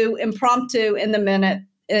you do impromptu in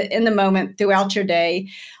the moment throughout your day.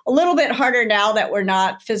 A little bit harder now that we're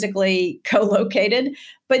not physically co-located,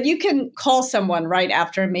 but you can call someone right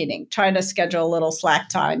after a meeting. Try to schedule a little slack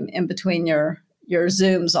time in between your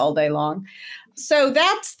Zooms all day long. So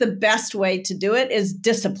that's the best way to do it, is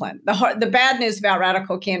discipline. The bad news about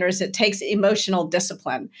Radical Candor is it takes emotional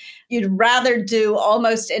discipline. You'd rather do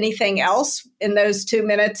almost anything else in those 2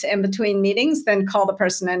 minutes in between meetings than call the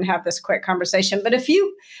person and have this quick conversation. But if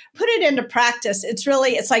you put it into practice, it's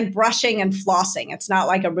like brushing and flossing. It's not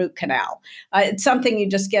like a root canal. It's something you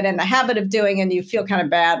just get in the habit of doing, and you feel kind of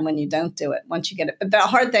bad when you don't do it once you get it. But the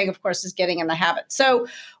hard thing, of course, is getting in the habit. So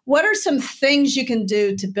what are some things you can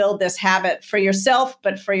do to build this habit for yourself,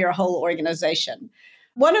 but for your whole organization?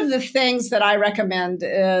 One of the things that I recommend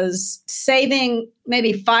is saving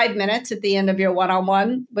maybe 5 minutes at the end of your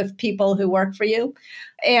one-on-one with people who work for you,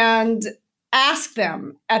 and ask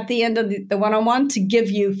them at the end of the one-on-one to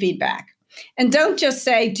give you feedback. And don't just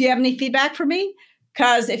say, do you have any feedback for me?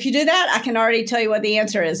 Because if you do that, I can already tell you what the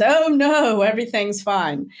answer is. Oh, no, everything's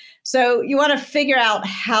fine. So you want to figure out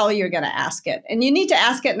how you're going to ask it. And you need to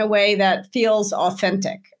ask it in a way that feels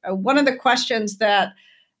authentic. One of the questions that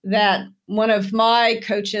one of my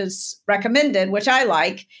coaches recommended, which I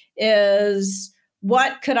like, is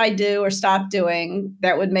what could I do or stop doing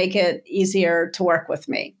that would make it easier to work with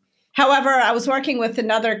me? However, I was working with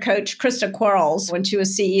another coach, Krista Quarles, when she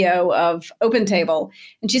was CEO of OpenTable,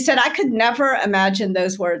 and she said, I could never imagine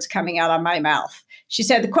those words coming out of my mouth. She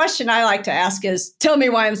said, the question I like to ask is, tell me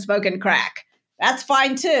why I'm smoking crack. That's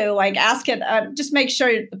fine too. Like, ask it, just make sure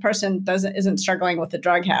the person isn't struggling with a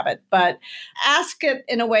drug habit, but ask it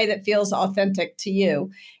in a way that feels authentic to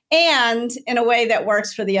you and in a way that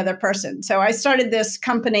works for the other person. So I started this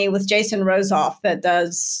company with Jason Rosoff that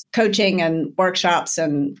does coaching and workshops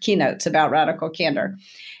and keynotes about Radical Candor.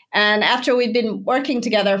 And after we'd been working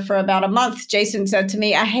together for about a month, Jason said to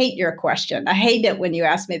me, I hate your question. I hate it when you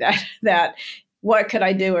ask me that what could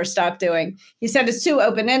I do or stop doing? He said, it's too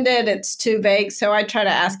open-ended, it's too vague. So I try to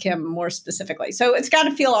ask him more specifically. So it's got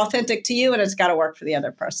to feel authentic to you, and it's got to work for the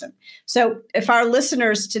other person. So if our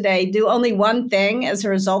listeners today do only one thing as a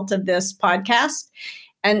result of this podcast,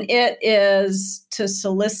 and it is to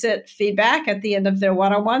solicit feedback at the end of their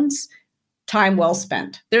one-on-ones, time well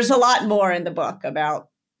spent. There's a lot more in the book about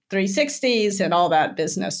 360s and all that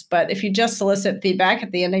business. But if you just solicit feedback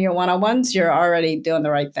at the end of your one-on-ones, you're already doing the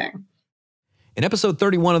right thing. In episode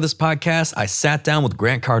 31 of this podcast, I sat down with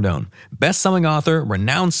Grant Cardone, best-selling author,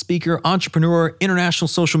 renowned speaker, entrepreneur, international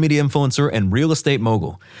social media influencer, and real estate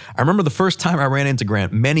mogul. I remember the first time I ran into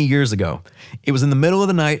Grant many years ago. It was in the middle of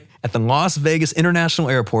the night at the Las Vegas International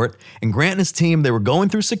Airport, and Grant and his team, they were going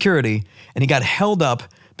through security, and he got held up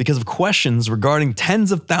because of questions regarding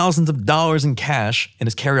tens of thousands of dollars in cash in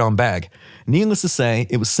his carry-on bag. Needless to say,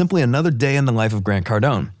 it was simply another day in the life of Grant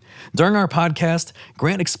Cardone. During our podcast,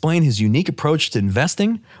 Grant explained his unique approach to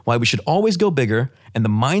investing, why we should always go bigger, and the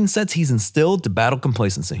mindsets he's instilled to battle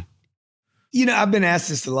complacency. You know, I've been asked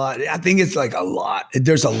this a lot. I think it's like a lot.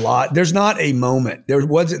 There's a lot. There's not a moment. There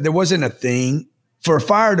wasn't a thing. For a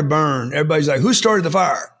fire to burn, everybody's like, who started the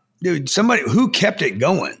fire? Dude, somebody who kept it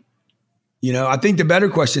going. You know, I think the better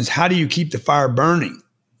question is, how do you keep the fire burning?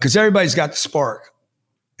 Because everybody's got the spark.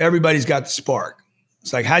 Everybody's got the spark.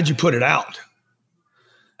 It's like, how'd you put it out?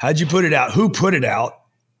 How'd you put it out? Who put it out?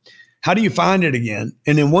 How do you find it again?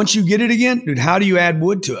 And then once you get it again, dude, how do you add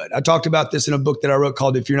wood to it? I talked about this in a book that I wrote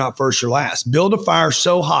called If You're Not First, You're Last. Build a fire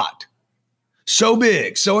so hot, so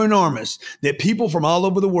big, so enormous that people from all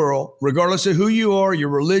over the world, regardless of who you are, your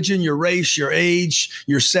religion, your race, your age,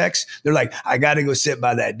 your sex, they're like, I got to go sit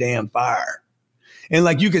by that damn fire. And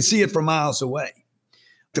like you can see it from miles away.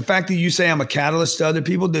 The fact that you say I'm a catalyst to other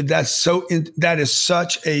people, that is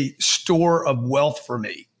such a store of wealth for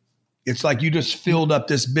me. It's like you just filled up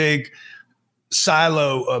this big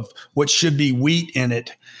silo of what should be wheat in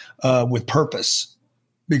it with purpose,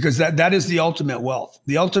 because that is the ultimate wealth.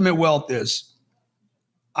 The ultimate wealth is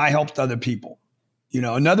I helped other people. You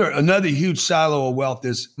know, another huge silo of wealth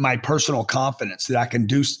is my personal confidence that I can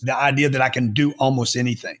do, the idea that I can do almost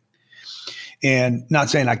anything. And not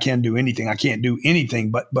saying I can do anything, I can't do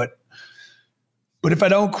anything, but But if I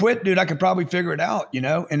don't quit, dude, I could probably figure it out, you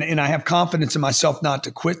know, and I have confidence in myself not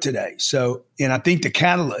to quit today. So, and I think the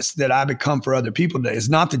catalyst that I become for other people today is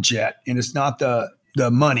not the jet and it's not the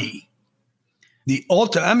money.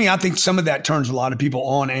 I think some of that turns a lot of people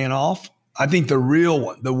on and off. I think the real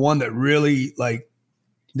one, the one that really like,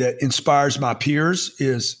 that inspires my peers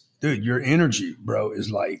is, dude, your energy, bro,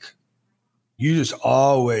 is like, you just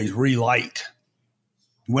always relight.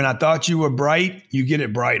 When I thought you were bright, you get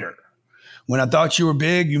it brighter. When I thought you were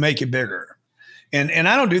big, you make it bigger. And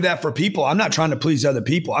I don't do that for people. I'm not trying to please other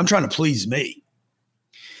people. I'm trying to please me.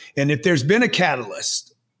 And if there's been a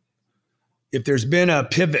catalyst, if there's been a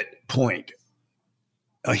pivot point,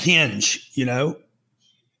 a hinge, you know,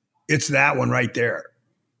 it's that one right there.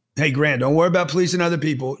 Hey, Grant, don't worry about pleasing other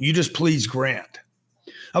people. You just please Grant.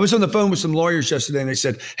 I was on the phone with some lawyers yesterday and they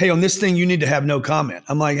said, hey, on this thing, you need to have no comment.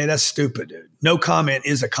 I'm like, hey, that's stupid, dude. No comment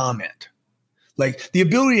is a comment. Like the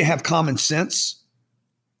ability to have common sense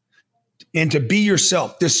and to be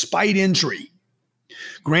yourself despite injury.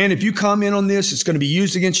 Grant, if you comment on this, it's going to be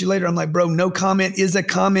used against you later. I'm like, bro, no comment is a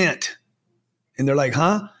comment. And they're like,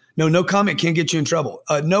 huh? No comment can't get you in trouble.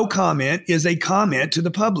 No comment is a comment to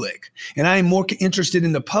the public. And I am more interested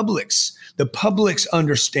in the public's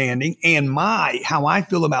understanding and how I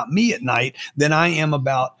feel about me at night than I am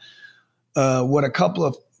about what a couple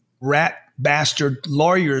of rat bastard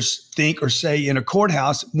lawyers think or say in a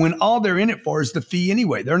courthouse when all they're in it for is the fee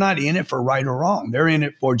anyway. They're not in it for right or wrong. They're in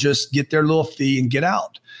it for just get their little fee and get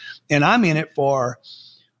out. And I'm in it for,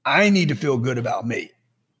 I need to feel good about me,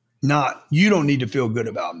 not you don't need to feel good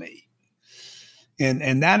about me.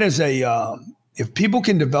 And that is if people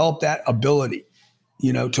can develop that ability,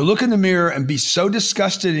 you know, to look in the mirror and be so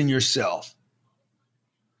disgusted in yourself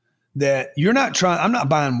that I'm not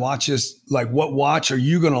buying watches. Like, what watch are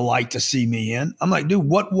you going to like to see me in? I'm like, dude,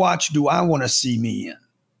 what watch do I want to see me in?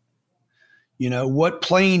 You know, what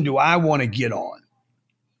plane do I want to get on?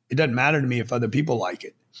 It doesn't matter to me if other people like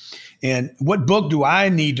it. And what book do I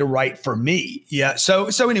need to write for me? Yeah. So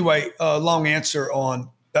anyway, long answer on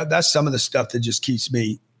that's some of the stuff that just keeps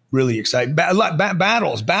me really excited.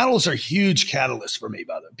 Battles are huge catalysts for me,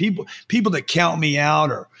 by the way. People that count me out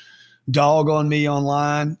or dog on me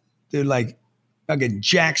online, they're like, fucking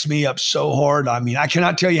jacks me up so hard. I mean, I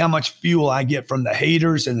cannot tell you how much fuel I get from the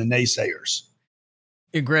haters and the naysayers.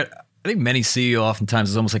 Yeah, Grant, I think many CEO oftentimes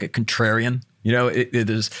is almost like a contrarian. You know,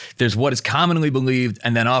 there's what is commonly believed,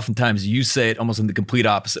 and then oftentimes you say it almost in the complete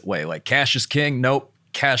opposite way. Like cash is king. Nope.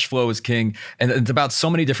 Cash flow is king. And it's about so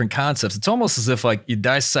many different concepts. It's almost as if like you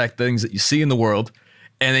dissect things that you see in the world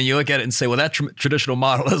and then you look at it and say, well, that traditional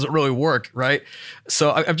model doesn't really work, right?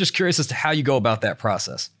 So I'm just curious as to how you go about that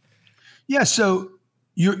process. Yeah. So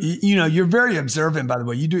you're very observant, by the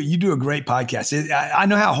way. You do a great podcast. I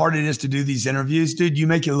know how hard it is to do these interviews, dude. You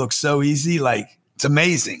make it look so easy. Like it's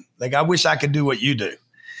amazing. Like I wish I could do what you do.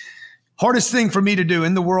 Hardest thing for me to do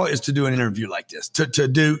in the world is to do an interview like this, to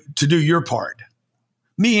do your part.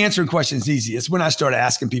 Me answering questions is easy. It's when I start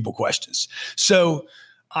asking people questions. So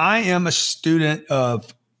I am a student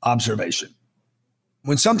of observation.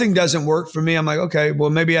 When something doesn't work for me, I'm like, okay,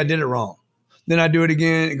 well, maybe I did it wrong. Then I do it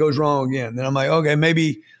again. It goes wrong again. Then I'm like, okay,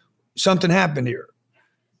 maybe something happened here.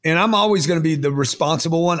 And I'm always going to be the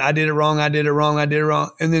responsible one. I did it wrong.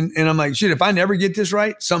 And I'm like, shit, if I never get this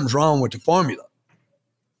right, something's wrong with the formula.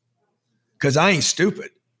 Because I ain't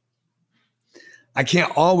stupid. I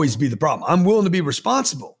can't always be the problem. I'm willing to be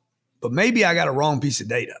responsible, but maybe I got a wrong piece of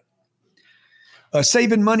data.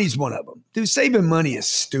 Saving money is one of them. Dude, saving money is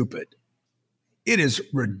stupid. It is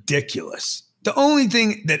ridiculous. The only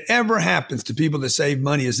thing that ever happens to people that save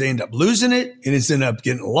money is they end up losing it. It ends up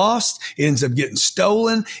getting lost. It ends up getting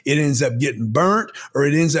stolen. It ends up getting burnt, or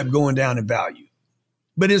it ends up going down in value.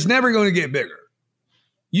 But it's never going to get bigger.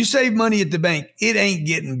 You save money at the bank, it ain't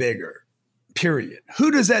getting bigger, period.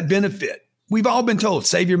 Who does that benefit? We've all been told,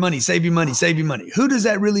 save your money, save your money, save your money. Who does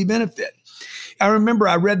that really benefit? I remember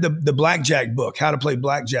I read the Blackjack book, How to Play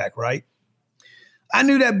Blackjack, right? I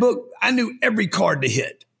knew that book. I knew every card to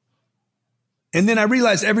hit. And then I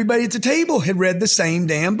realized everybody at the table had read the same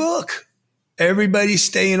damn book. Everybody's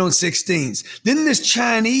staying on 16s. Then this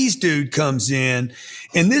Chinese dude comes in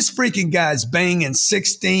and this freaking guy's banging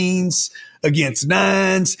 16s against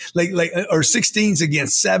 9s, or 16s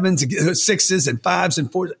against 7s, 6s and 5s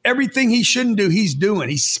and 4s. Everything he shouldn't do, he's doing.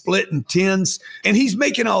 He's splitting 10s and he's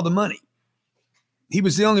making all the money. He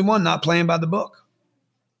was the only one not playing by the book.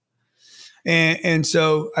 And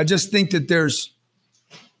so I just think that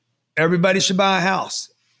everybody should buy a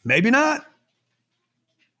house. Maybe not.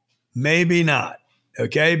 Maybe not.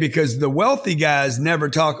 Okay. Because the wealthy guys never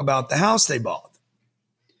talk about the house they bought.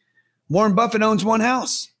 Warren Buffett owns one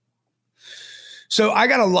house. So I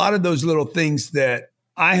got a lot of those little things that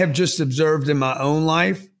I have just observed in my own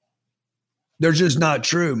life. They're just not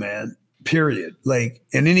true, man. Period. Like,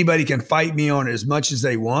 and anybody can fight me on it as much as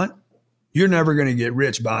they want. You're never going to get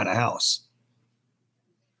rich buying a house.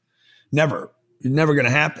 Never. It's never going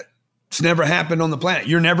to happen. It's never happened on the planet.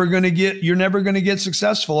 You're never going to get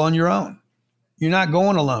successful on your own. You're not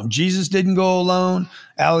going alone. Jesus didn't go alone.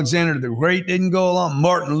 Alexander the Great didn't go alone.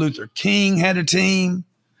 Martin Luther King had a team.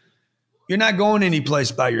 You're not going any place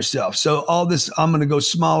by yourself. So all this, I'm going to go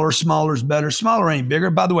smaller. Smaller is better. Smaller ain't bigger.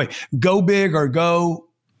 By the way, go big or go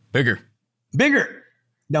Bigger. Bigger.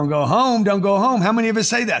 Don't go home. Don't go home. How many of us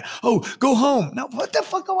say that? Oh, go home. No, what the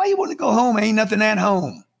fuck? Why you want to go home? Ain't nothing at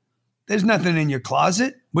home. There's nothing in your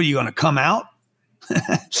closet. What, are you going to come out?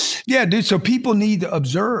 Yeah, dude. So people need to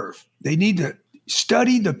observe. They need to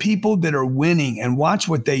study the people that are winning and watch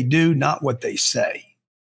what they do, not what they say.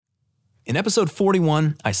 In episode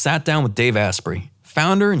 41, I sat down with Dave Asprey,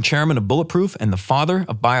 founder and chairman of Bulletproof and the father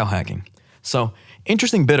of biohacking. So,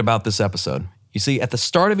 interesting bit about this episode. You see, at the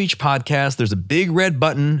start of each podcast, there's a big red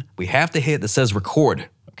button we have to hit that says record,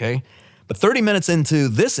 okay? But 30 minutes into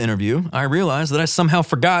this interview, I realized that I somehow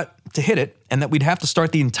forgot to hit it and that we'd have to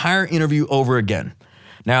start the entire interview over again.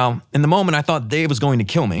 Now, in the moment, I thought Dave was going to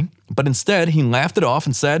kill me, but instead, he laughed it off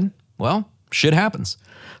and said, well, shit happens.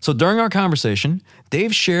 So during our conversation,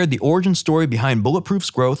 Dave shared the origin story behind Bulletproof's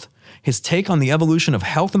growth, his take on the evolution of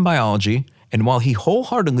health and biology, and while he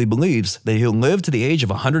wholeheartedly believes that he'll live to the age of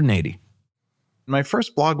 180. My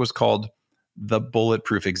first blog was called The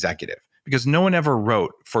Bulletproof Executive because no one ever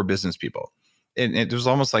wrote for business people. And it was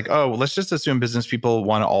almost like, oh, well, let's just assume business people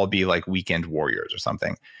want to all be like weekend warriors or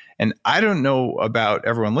something. And I don't know about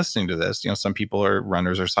everyone listening to this. You know, some people are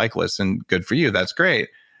runners or cyclists, and good for you. That's great.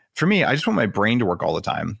 For me, I just want my brain to work all the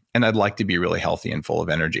time. And I'd like to be really healthy and full of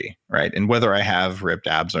energy, right? And whether I have ripped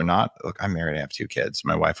abs or not, look, I'm married, I have 2 kids.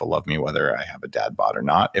 My wife will love me whether I have a dad bod or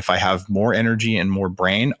not. If I have more energy and more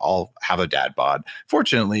brain, I'll have a dad bod.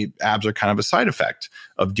 Fortunately, abs are kind of a side effect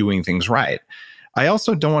of doing things right. I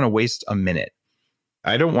also don't want to waste a minute.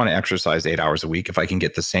 I don't want to exercise 8 hours a week if I can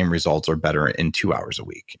get the same results or better in 2 hours a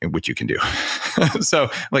week, which you can do. So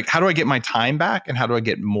like, how do I get my time back and how do I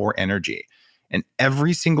get more energy? And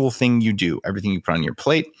every single thing you do, everything you put on your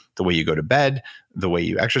plate, the way you go to bed, the way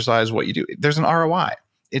you exercise, what you do, there's an ROI.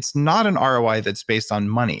 It's not an ROI that's based on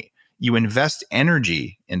money. You invest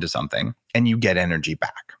energy into something and you get energy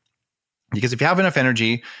back. Because if you have enough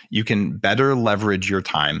energy, you can better leverage your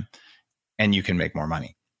time and you can make more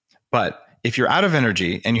money. But if you're out of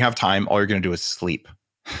energy and you have time, all you're going to do is sleep.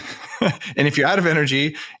 And if you're out of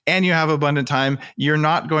energy and you have abundant time, you're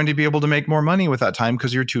not going to be able to make more money with that time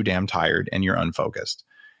because you're too damn tired and you're unfocused.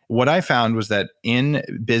 What I found was that in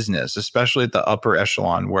business, especially at the upper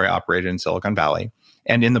echelon where I operated in Silicon Valley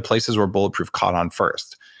and in the places where Bulletproof caught on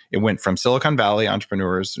first, it went from Silicon Valley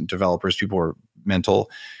entrepreneurs, developers, people who are mental,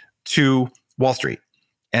 to Wall Street.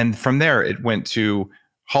 And from there, it went to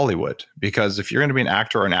Hollywood, because if you're going to be an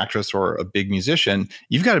actor or an actress or a big musician,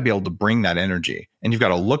 you've got to be able to bring that energy and you've got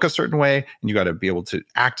to look a certain way and you've got to be able to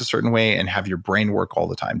act a certain way and have your brain work all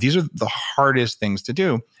the time. These are the hardest things to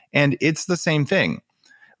do. And it's the same thing.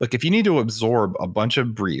 Look, if you need to absorb a bunch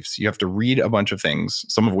of briefs, you have to read a bunch of things,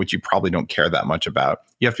 some of which you probably don't care that much about.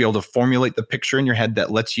 You have to be able to formulate the picture in your head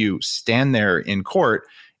that lets you stand there in court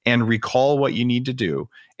and recall what you need to do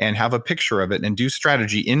and have a picture of it and do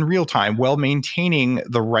strategy in real time while maintaining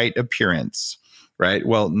the right appearance, right?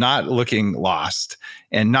 Well, not looking lost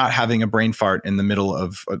and not having a brain fart in the middle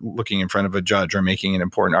of looking in front of a judge or making an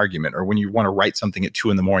important argument, or when you want to write something at 2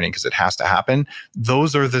 a.m. because it has to happen.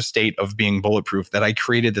 Those are the state of being bulletproof that I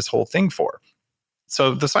created this whole thing for.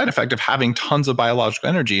 So the side effect of having tons of biological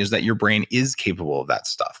energy is that your brain is capable of that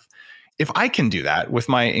stuff. If I can do that with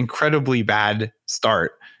my incredibly bad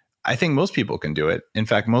start, I think most people can do it. In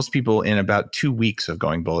fact, most people in about 2 weeks of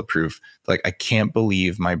going bulletproof, like, I can't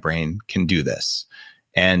believe my brain can do this.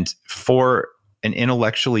 And for an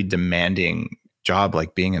intellectually demanding job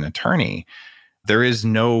like being an attorney, there is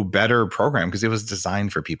no better program because it was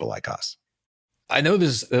designed for people like us. I know there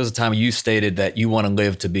was a time you stated that you want to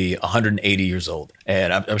live to be 180 years old.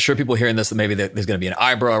 And I'm sure people hearing this, maybe there's going to be an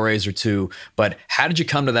eyebrow raise or two, but how did you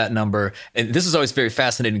come to that number? And this is always very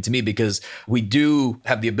fascinating to me because we do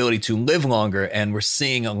have the ability to live longer and we're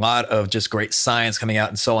seeing a lot of just great science coming out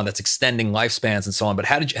and so on that's extending lifespans and so on. But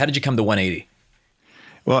how did you come to 180?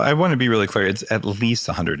 Well, I want to be really clear. It's at least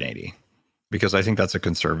 180 because I think that's a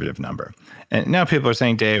conservative number. And now people are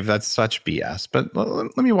saying, Dave, that's such BS. But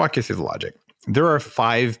let me walk you through the logic. There are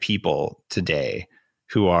 5 people today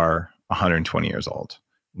who are 120 years old,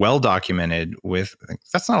 well documented with,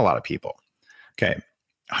 that's not a lot of people. Okay.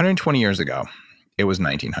 120 years ago, it was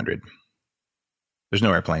 1900. There's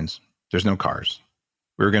no airplanes. There's no cars.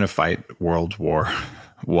 We were going to fight World War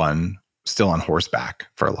I, still on horseback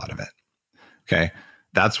for a lot of it. Okay.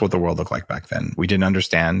 That's what the world looked like back then. We didn't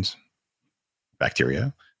understand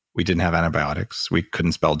bacteria. We didn't have antibiotics. We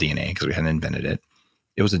couldn't spell DNA because we hadn't invented it.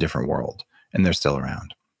 It was a different world, and they're still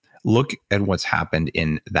around. Look at what's happened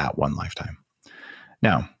in that one lifetime.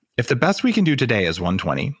 Now, if the best we can do today is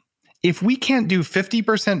 120, if we can't do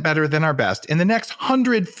 50% better than our best in the next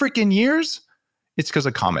 100 freaking years, it's because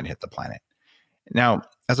a comet hit the planet. Now,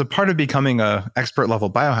 as a part of becoming an expert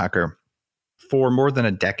level biohacker, for more than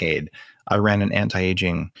a decade, I ran an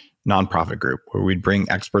anti-aging nonprofit group where we'd bring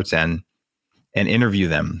experts in and interview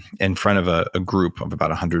them in front of a group of about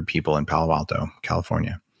 100 people in Palo Alto,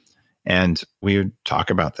 California. And we would talk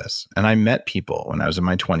about this. And I met people when I was in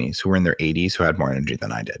my 20s who were in their 80s who had more energy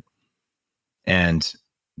than I did. And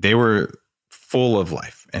they were full of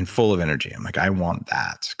life and full of energy. I'm like, I want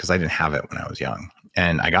that because I didn't have it when I was young.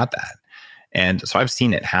 And I got that. And so I've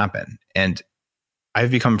seen it happen. And I've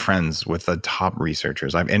become friends with the top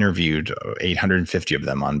researchers. I've interviewed 850 of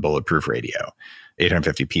them on Bulletproof Radio.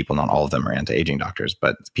 850 people, not all of them are anti-aging doctors,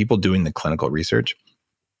 but people doing the clinical research.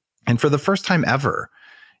 And for the first time ever,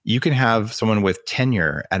 you can have someone with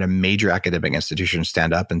tenure at a major academic institution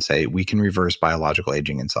stand up and say, we can reverse biological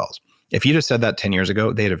aging in cells. If you'd have said that 10 years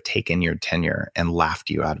ago, they'd have taken your tenure and laughed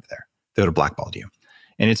you out of there. They would have blackballed you.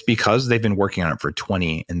 And it's because they've been working on it for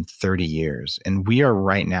 20 and 30 years. And we are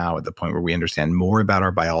right now at the point where we understand more about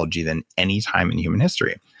our biology than any time in human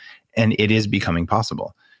history. And it is becoming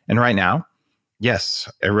possible. And right now,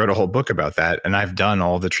 yes, I wrote a whole book about that. And I've done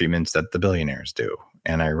all the treatments that the billionaires do.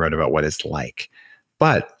 And I wrote about what it's like.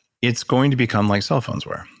 But it's going to become like cell phones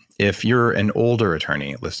were. If you're an older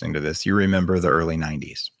attorney listening to this, you remember the early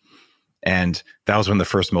 90s. And that was when the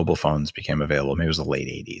first mobile phones became available. Maybe it was the late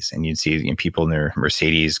 80s. And you'd see people in their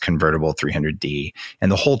Mercedes convertible 300D.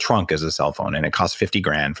 And the whole trunk is a cell phone. And it costs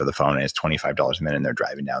 $50,000 for the phone. And it's $25 a minute. And they're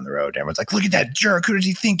driving down the road. And everyone's like, look at that jerk. Who does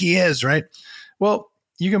he think he is? Right? Well,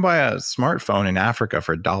 you can buy a smartphone in Africa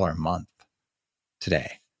for $1 a month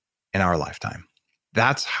today in our lifetime.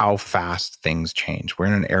 That's how fast things change. We're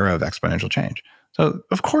in an era of exponential change. So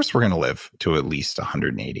of course we're going to live to at least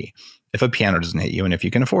 180 if a piano doesn't hit you and if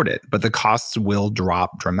you can afford it. But the costs will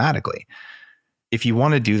drop dramatically. If you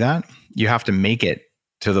want to do that, you have to make it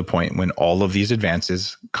to the point when all of these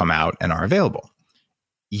advances come out and are available.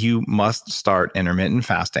 You must start intermittent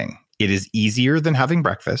fasting. It is easier than having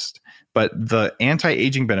breakfast, but the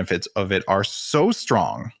anti-aging benefits of it are so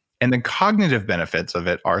strong. And the cognitive benefits of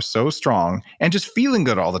it are so strong, and just feeling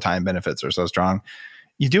good all the time benefits are so strong.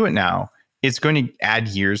 You do it now, it's going to add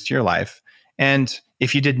years to your life. And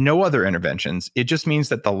if you did no other interventions, it just means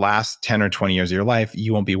that the last 10 or 20 years of your life,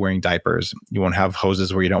 you won't be wearing diapers, you won't have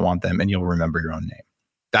hoses where you don't want them, and you'll remember your own name.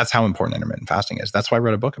 That's how important intermittent fasting is. That's why I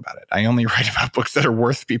wrote a book about it. I only write about books that are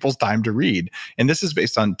worth people's time to read. And this is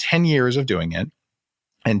based on 10 years of doing it.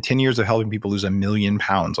 And 10 years of helping people lose 1 million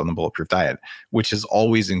pounds on the Bulletproof diet, which has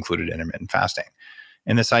always included intermittent fasting.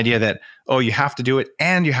 And this idea that, oh, you have to do it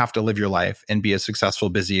and you have to live your life and be a successful,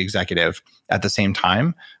 busy executive at the same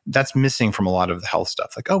time, that's missing from a lot of the health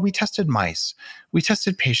stuff. Like, oh, we tested mice. We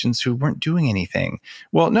tested patients who weren't doing anything.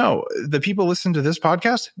 Well, no, the people listening to this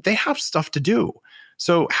podcast, they have stuff to do.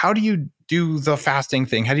 So how do you do the fasting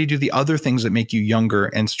thing? How do you do the other things that make you younger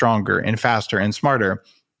and stronger and faster and smarter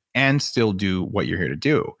and still do what you're here to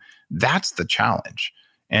do? That's the challenge.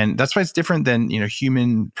 And that's why it's different than,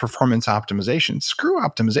 human performance optimization. Screw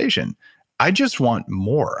optimization. I just want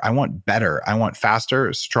more. I want better. I want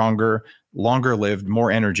faster, stronger, longer lived, more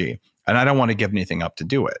energy. And I don't want to give anything up to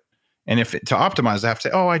do it. And to optimize, I have to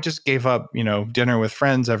say, oh, I just gave up, dinner with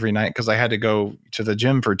friends every night because I had to go to the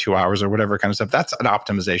gym for 2 hours or whatever kind of stuff. That's an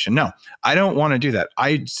optimization. No, I don't want to do that.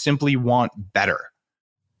 I simply want better.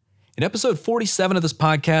 In episode 47 of this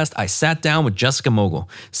podcast, I sat down with Jessica Mogul,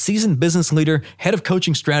 seasoned business leader, head of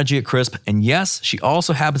coaching strategy at Crisp, and yes, she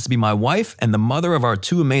also happens to be my wife and the mother of our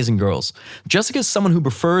 2 amazing girls. Jessica is someone who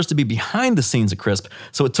prefers to be behind the scenes at Crisp,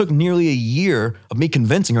 so it took nearly a year of me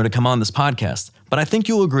convincing her to come on this podcast. But I think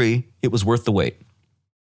you'll agree it was worth the wait.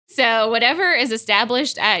 So whatever is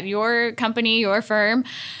established at your company, your firm,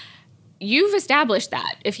 you've established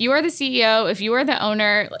that. If you are the CEO, if you are the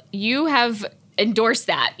owner, you have endorse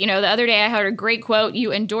that. The other day I heard a great quote,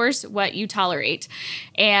 you endorse what you tolerate.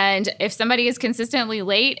 And if somebody is consistently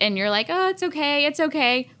late and you're like, oh, it's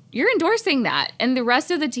okay, you're endorsing that. And the rest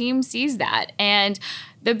of the team sees that. And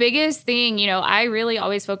the biggest thing, I really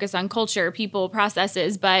always focus on culture, people,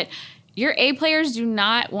 processes, but your A players do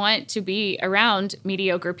not want to be around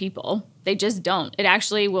mediocre people. They just don't. It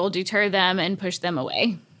actually will deter them and push them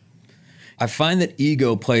away. I find that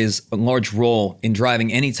ego plays a large role in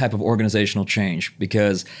driving any type of organizational change,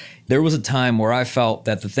 because there was a time where I felt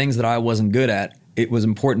that the things that I wasn't good at, it was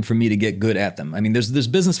important for me to get good at them. I mean, there's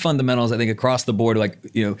business fundamentals, I think, across the board. Like,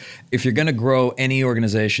 if you're going to grow any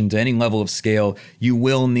organization to any level of scale, you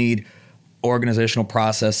will need organizational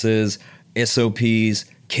processes, SOPs,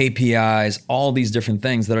 KPIs, all these different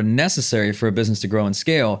things that are necessary for a business to grow and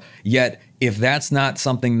scale. Yet, if that's not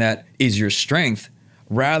something that is your strength,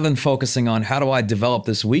 rather than focusing on how do I develop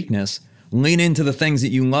this weakness, lean into the things that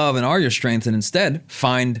you love and are your strengths, and instead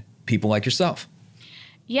find people like yourself.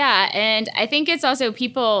 Yeah, and I think it's also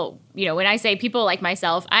people, when I say people like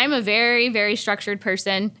myself, I'm a very, very structured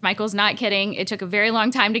person. Michael's not kidding. It took a very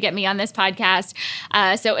long time to get me on this podcast.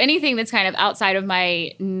 So anything that's kind of outside of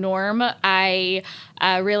my norm, I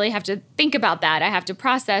really have to think about that. I have to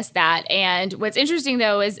process that. And what's interesting,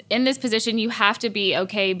 though, is in this position, you have to be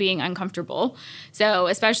okay being uncomfortable. So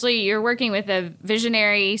especially you're working with a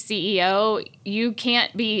visionary CEO, you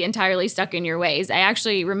can't be entirely stuck in your ways. I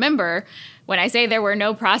actually remember when I say there were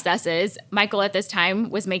no processes, Michael at this time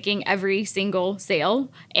was making every single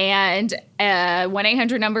sale, and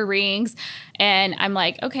 1-800 number rings. And I'm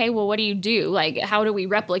like, okay, well, what do you do? Like, how do we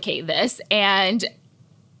replicate this? And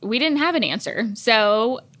we didn't have an answer.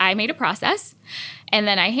 So I made a process, and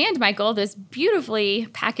then I hand Michael this beautifully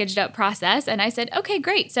packaged up process. And I said, okay,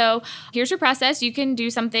 great. So here's your process. You can do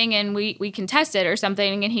something and we can test it or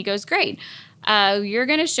something. And he goes, great. You're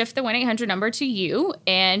going to shift the 1-800 number to you,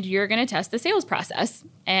 and you're going to test the sales process.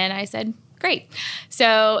 And I said, great.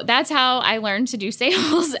 So that's how I learned to do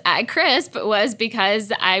sales at Crisp, was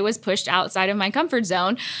because I was pushed outside of my comfort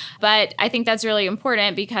zone. But I think that's really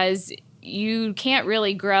important, because you can't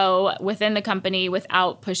really grow within the company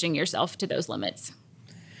without pushing yourself to those limits.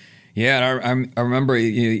 Yeah, and I remember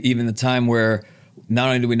even the time where not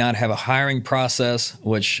only do we not have a hiring process,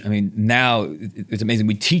 which, I mean, now it's amazing.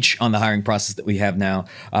 We teach on the hiring process that we have now.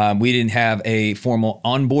 We didn't have a formal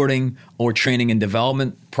onboarding or training and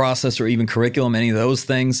development process or even curriculum, any of those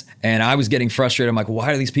things. And I was getting frustrated. I'm like,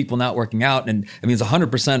 why are these people not working out? And I mean, it's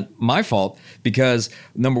 100% my fault, because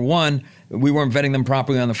number one, we weren't vetting them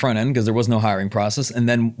properly on the front end because there was no hiring process. And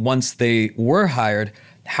then once they were hired,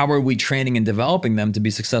 how are we training and developing them to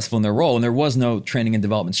be successful in their role? And there was no training and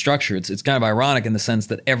development structure. It's kind of ironic in the sense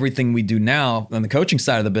that everything we do now on the coaching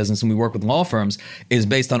side of the business, and we work with law firms, is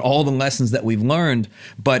based on all the lessons that we've learned.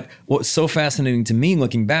 But what's so fascinating to me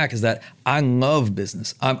looking back is that I love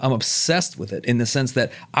business. I'm obsessed with it, in the sense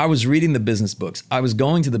that I was reading the business books. I was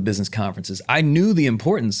going to the business conferences. I knew the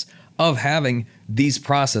importance of having these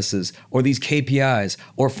processes or these KPIs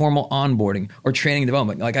or formal onboarding or training and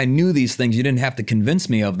development. Like, I knew these things. You didn't have to convince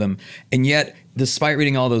me of them. And yet, despite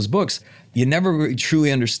reading all those books, you never really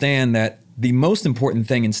truly understand that the most important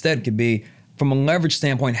thing instead could be, from a leverage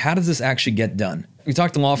standpoint, how does this actually get done? We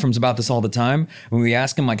talk to law firms about this all the time. When we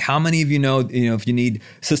ask them, like, how many of you know if you need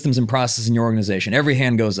systems and processes in your organization? Every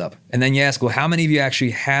hand goes up. And then you ask, well, how many of you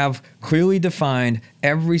actually have clearly defined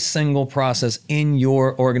every single process in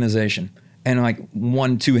your organization? And like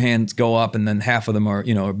 1-2 hands go up, and then half of them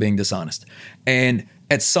are being dishonest. And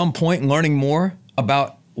at some point, learning more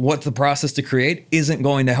about what the process to create isn't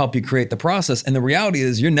going to help you create the process. And the reality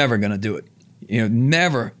is, you're never going to do it.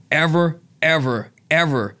 Never, ever, ever,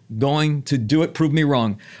 ever going to do it. Prove me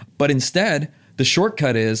wrong. But instead, the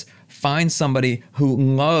shortcut is find somebody who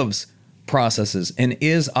loves processes and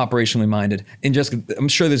is operationally minded. And I'm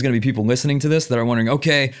sure there's going to be people listening to this that are wondering,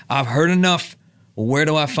 okay, I've heard enough. Where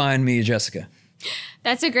do I find me, Jessica?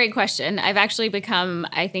 That's a great question. I've actually become,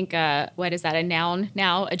 I think, what is that, a noun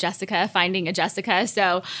now? A Jessica, finding a Jessica.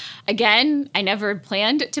 So again, I never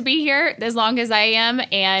planned to be here as long as I am.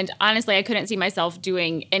 And honestly, I couldn't see myself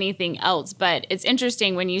doing anything else. But it's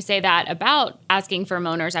interesting when you say that about asking firm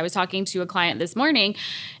owners. I was talking to a client this morning,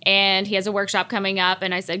 and he has a workshop coming up.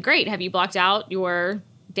 And I said, great, have you blocked out your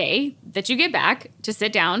day that you get back to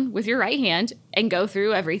sit down with your right hand and go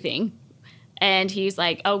through everything? And he's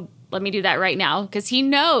like, oh, let me do that right now, because he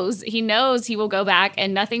knows he will go back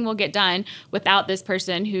and nothing will get done without this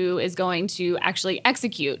person who is going to actually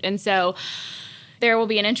execute. And so there will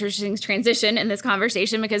be an interesting transition in this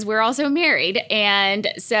conversation, because we're also married. And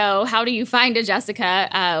so how do you find a Jessica?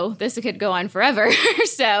 Oh, this could go on forever.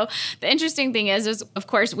 So the interesting thing is, of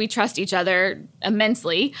course, we trust each other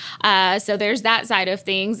immensely. So there's that side of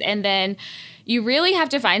things. And then you really have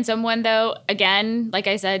to find someone, though, again, like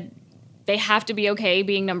I said, they have to be okay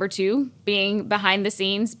being number two, being behind the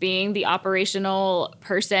scenes, being the operational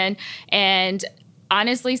person, and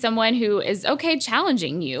honestly, someone who is okay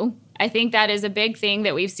challenging you. I think that is a big thing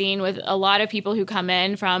that we've seen with a lot of people who come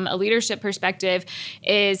in from a leadership perspective,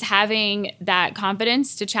 is having that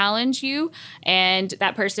confidence to challenge you and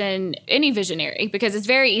that person, any visionary, because it's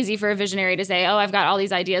very easy for a visionary to say, oh, I've got all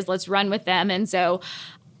these ideas, let's run with them. And so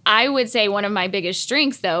I would say one of my biggest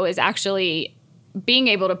strengths, though, is actually being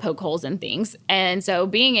able to poke holes in things. And so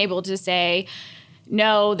being able to say,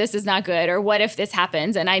 no, this is not good, or what if this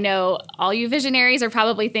happens? And I know all you visionaries are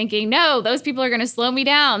probably thinking, no, those people are going to slow me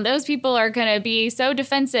down. Those people are going to be so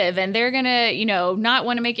defensive and they're going to, not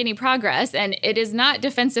want to make any progress. And it is not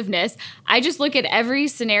defensiveness. I just look at every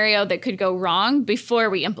scenario that could go wrong before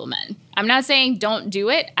we implement. I'm not saying don't do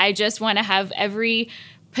it. I just want to have every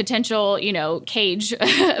potential, cage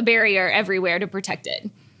barrier everywhere to protect it.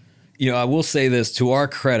 I will say this, to our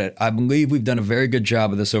credit, I believe we've done a very good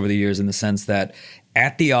job of this over the years, in the sense that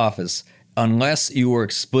at the office, unless you were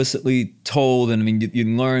explicitly told, and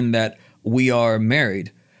you learn that we are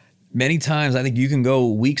married, many times I think you can go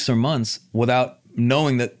weeks or months without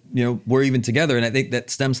knowing that, we're even together. And I think that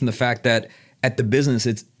stems from the fact that at the business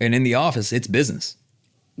and in the office, it's business.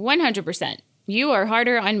 100%. You are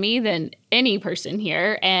harder on me than any person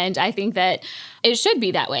here. And I think that it should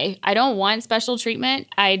be that way. I don't want special treatment.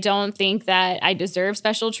 I don't think that I deserve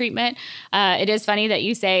special treatment. It is funny that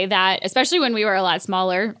you say that, especially when we were a lot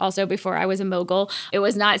smaller, also before I was a mogul. It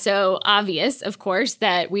was not so obvious, of course,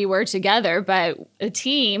 that we were together, but a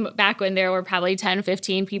team back when there were probably 10,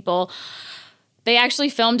 15 people, they actually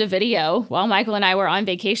filmed a video while Michael and I were on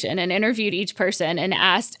vacation and interviewed each person and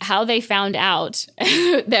asked how they found out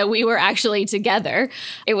that we were actually together.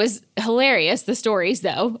 It was hilarious, the stories,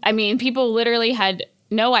 though. People literally had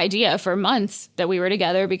no idea for months that we were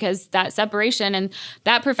together, because that separation and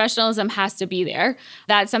that professionalism has to be there.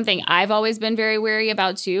 That's something I've always been very wary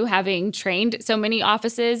about, too, having trained so many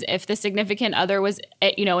offices. If the significant other was,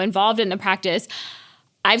 involved in the practice,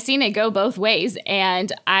 I've seen it go both ways,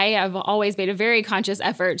 and I have always made a very conscious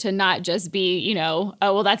effort to not just be, oh,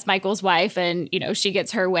 well, that's Michael's wife and, she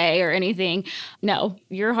gets her way or anything. No,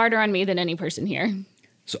 you're harder on me than any person here.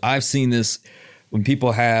 So I've seen this when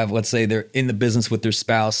people have, let's say they're in the business with their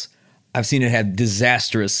spouse. I've seen it have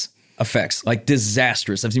disastrous effects, like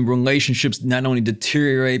disastrous. I've seen relationships not only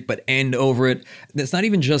deteriorate, but end over it. It's not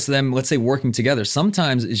even just them, let's say, working together.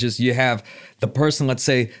 Sometimes it's just you have the person, let's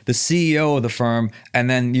say the CEO of the firm, and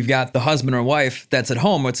then you've got the husband or wife that's at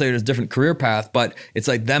home. Let's say there's a different career path, but it's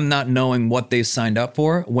like them not knowing what they signed up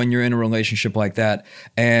for when you're in a relationship like that.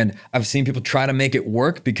 And I've seen people try to make it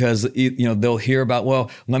work because, they'll hear about, well,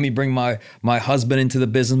 let me bring my husband into the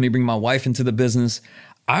business, let me bring my wife into the business.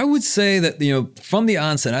 I would say that, from the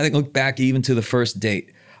onset, I think look back even to the first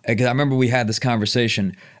date, because I remember we had this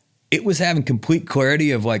conversation. It was having complete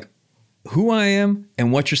clarity of like who I am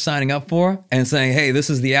and what you're signing up for, and saying, hey, this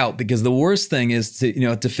is the out, because the worst thing is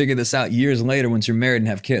to figure this out years later once you're married and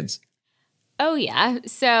have kids. Oh, yeah.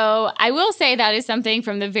 So I will say that is something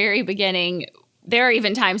from the very beginning. There are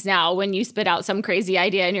even times now when you spit out some crazy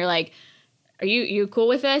idea and you're like, are you cool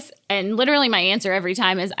with this? And literally my answer every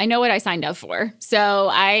time is, I know what I signed up for. So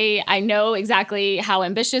I know exactly how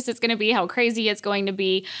ambitious it's going to be, how crazy it's going to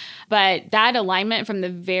be. But that alignment from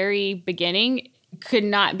the very beginning could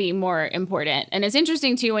not be more important. And it's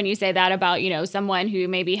interesting, too, when you say that about, someone who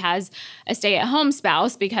maybe has a stay-at-home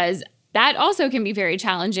spouse, because that also can be very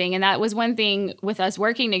challenging. And that was one thing with us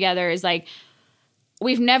working together is like,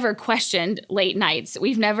 we've never questioned late nights.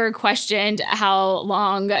 We've never questioned how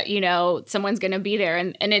long, someone's going to be there.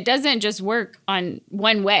 And it doesn't just work on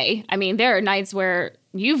one way. There are nights where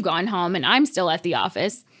you've gone home and I'm still at the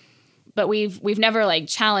office, but we've never like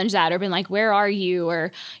challenged that or been like, where are you?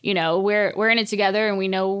 Or, we're in it together and we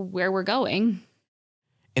know where we're going.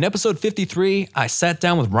 In episode 53, I sat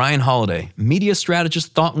down with Ryan Holiday, media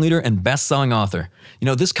strategist, thought leader, and best-selling author.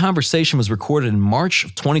 This conversation was recorded in March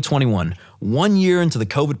of 2021, 1 year into the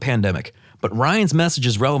COVID pandemic, but Ryan's message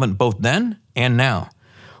is relevant both then and now.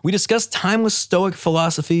 We discussed timeless Stoic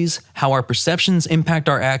philosophies, how our perceptions impact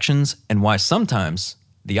our actions, and why sometimes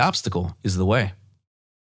the obstacle is the way.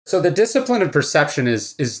 So the discipline of perception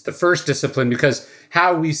is the first discipline, because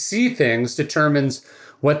how we see things determines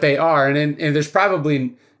what they are. And there's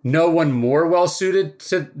probably no one more well-suited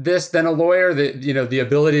to this than a lawyer. The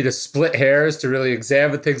ability to split hairs, to really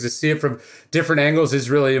examine things, to see it from different angles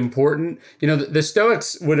is really important. The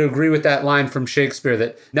Stoics would agree with that line from Shakespeare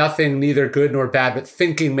that nothing, neither good nor bad, but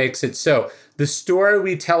thinking makes it so. The story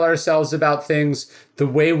we tell ourselves about things, the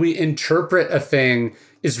way we interpret a thing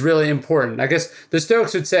is really important. I guess the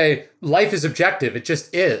Stoics would say life is objective. It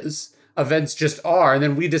just is. Events just are. And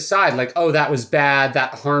then we decide like, oh, that was bad.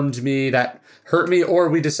 That harmed me. That hurt me. Or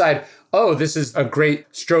we decide, oh, this is a great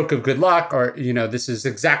stroke of good luck, or, this is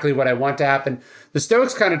exactly what I want to happen. The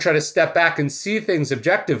Stoics kind of try to step back and see things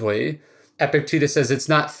objectively. Epictetus says it's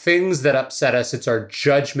not things that upset us, it's our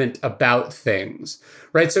judgment about things,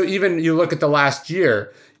 right? So even you look at the last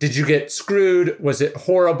year, did you get screwed? Was it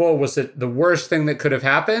horrible? Was it the worst thing that could have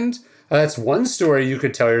happened? That's one story you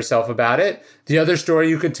could tell yourself about it. The other story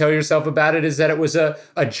you could tell yourself about it is that it was a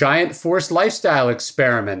giant forced lifestyle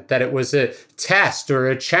experiment, that it was a test or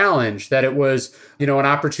a challenge, that it was, an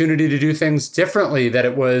opportunity to do things differently, that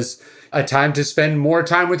it was a time to spend more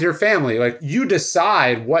time with your family. Like, you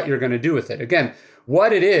decide what you're going to do with it. Again,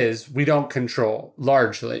 what it is, we don't control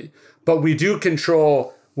largely, but we do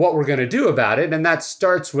control what we're going to do about it. And that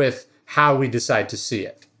starts with how we decide to see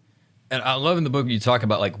it. And I love in the book you talk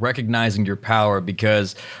about like recognizing your power,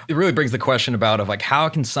 because it really brings the question about of like, how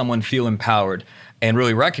can someone feel empowered and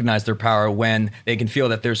really recognize their power when they can feel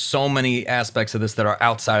that there's so many aspects of this that are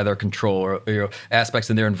outside of their control, or aspects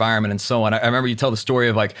in their environment and so on. I remember you tell the story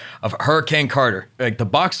of Hurricane Carter, like the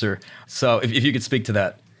boxer. So if you could speak to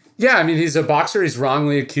that. Yeah, I mean, he's a boxer. He's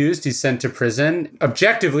wrongly accused. He's sent to prison.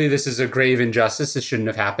 Objectively, this is a grave injustice. This shouldn't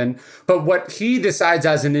have happened. But what he decides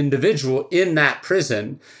as an individual in that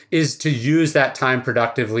prison is to use that time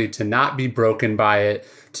productively, to not be broken by it,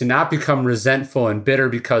 to not become resentful and bitter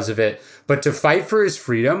because of it, but to fight for his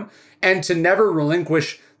freedom and to never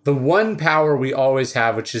relinquish the one power we always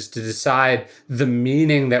have, which is to decide the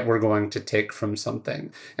meaning that we're going to take from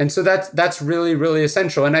something. And so that's really, really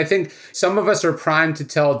essential. And I think some of us are primed to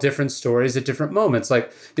tell different stories at different moments.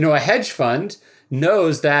 Like, a hedge fund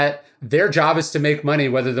knows that their job is to make money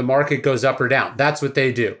whether the market goes up or down. That's what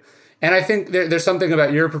they do. And I think there's something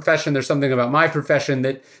about your profession, there's something about my profession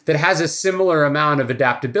that has a similar amount of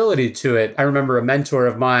adaptability to it. I remember a mentor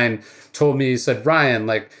of mine told me, he said, Ryan,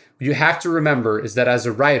 you have to remember is that as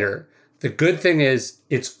a writer, the good thing is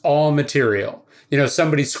it's all material.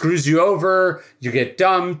 Somebody screws you over, you get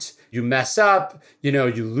dumped, you mess up, you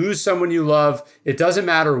lose someone you love. It doesn't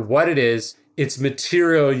matter what it is, it's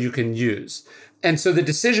material you can use. And so the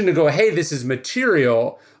decision to go, hey, this is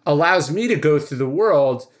material, allows me to go through the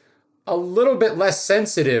world a little bit less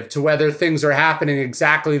sensitive to whether things are happening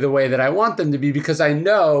exactly the way that I want them to be, because I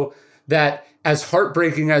know that as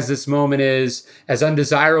heartbreaking as this moment is, as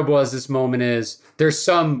undesirable as this moment is, there's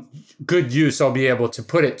some good use I'll be able to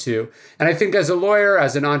put it to. And I think as a lawyer,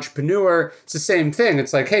 as an entrepreneur, it's the same thing.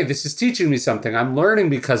 It's like, hey, this is teaching me something. I'm learning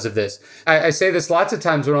because of this. I say this lots of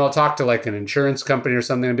times when I'll talk to like an insurance company or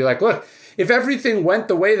something and be like, look, if everything went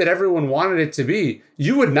the way that everyone wanted it to be,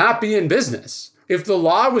 you would not be in business. If the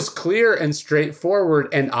law was clear and straightforward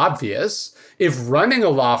and obvious, if running a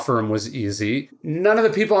law firm was easy, none of the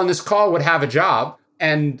people on this call would have a job.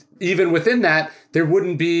 And even within that, there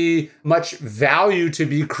wouldn't be much value to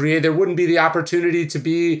be created. There wouldn't be the opportunity to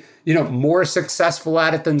be, more successful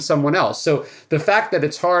at it than someone else. So the fact that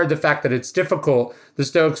it's hard, the fact that it's difficult, the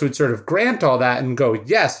Stoics would sort of grant all that and go,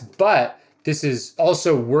 yes, but this is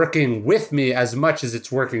also working with me as much as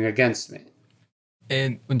it's working against me.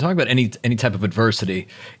 And when talking about any type of adversity,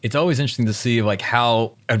 it's always interesting to see like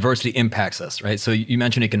how adversity impacts us, right? So you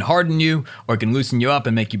mentioned it can harden you or it can loosen you up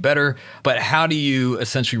and make you better, but how do you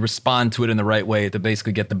essentially respond to it in the right way to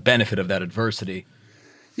basically get the benefit of that adversity?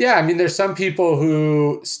 Yeah, I mean, there's some people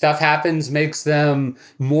who stuff happens, makes them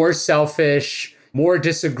more selfish, more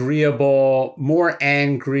disagreeable, more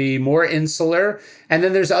angry, more insular. And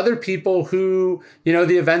then there's other people who,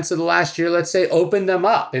 the events of the last year, let's say, opened them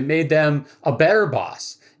up. It made them a better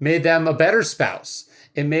boss, made them a better spouse.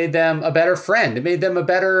 It made them a better friend. It made them a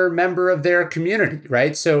better member of their community,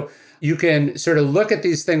 right? So you can sort of look at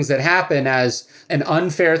these things that happen as an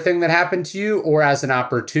unfair thing that happened to you or as an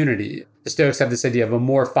opportunity. The Stoics have this idea of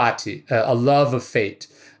amor fati, a love of fate.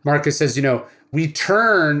 Marcus says, we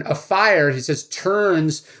turn a fire, he says,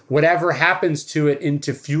 turns whatever happens to it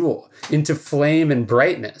into fuel, into flame and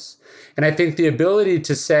brightness. And I think the ability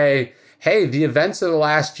to say, hey, the events of the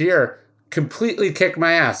last year completely kicked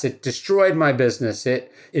my ass. It destroyed my business.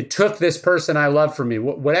 It took this person I love from me,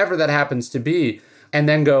 whatever that happens to be. And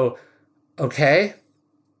then go, okay,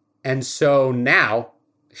 and so now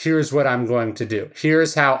here's what I'm going to do.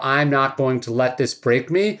 Here's how I'm not going to let this break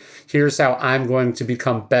me. Here's how I'm going to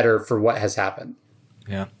become better for what has happened.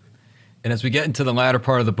 Yeah. And as we get into the latter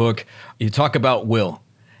part of the book, you talk about will.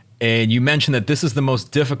 And you mentioned that this is the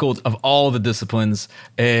most difficult of all the disciplines.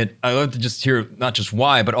 And I'd love to just hear not just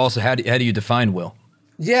why, but also how do you define will?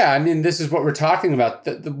 Yeah, I mean, this is what we're talking about.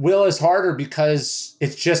 The will is harder because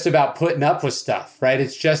it's just about putting up with stuff, right?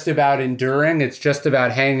 It's just about enduring. It's just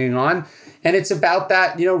about hanging on. And it's about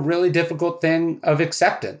that, really difficult thing of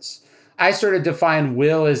acceptance. I sort of define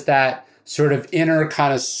will as that sort of inner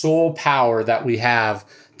kind of soul power that we have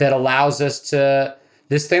that allows us to,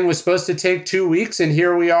 this thing was supposed to take 2 weeks and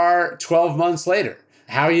here we are 12 months later.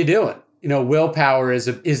 How are you doing? You know, willpower is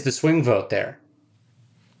the swing vote there.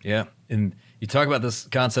 Yeah. And you talk about this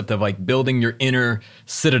concept of like building your inner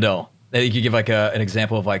citadel. You could give like an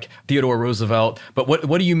example of like Theodore Roosevelt, but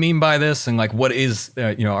what do you mean by this? And like, what is,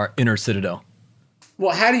 our inner citadel?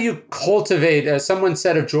 Well, how do you cultivate, someone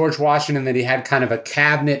said of George Washington that he had kind of a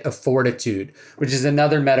cabinet of fortitude, which is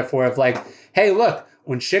another metaphor of like, hey, look,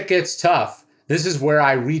 when shit gets tough, this is where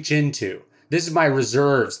I reach into. This is my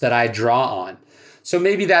reserves that I draw on. So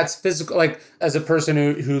maybe that's physical, like as a person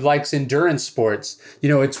who likes endurance sports,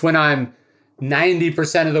 it's when I'm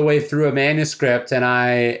 90% of the way through a manuscript and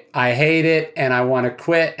I hate it and I want to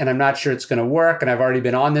quit and I'm not sure it's going to work and I've already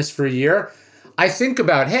been on this for a year. I think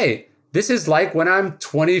about, hey, this is like when I'm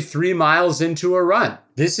 23 miles into a run.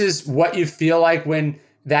 This is what you feel like when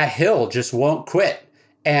that hill just won't quit.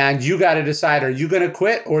 And you got to decide, are you going to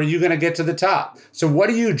quit or are you going to get to the top? So what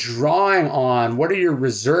are you drawing on? What are your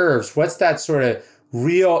reserves? What's that sort of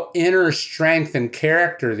real inner strength and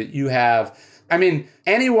character that you have? I mean,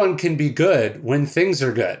 anyone can be good when things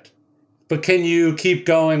are good, but can you keep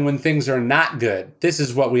going when things are not good? This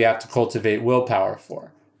is what we have to cultivate willpower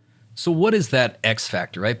for. So what is that X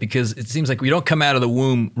factor, right? Because it seems like we don't come out of the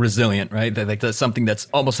womb resilient, right? That's something that's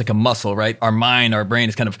almost like a muscle, right? Our mind, our brain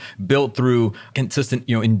is kind of built through consistent,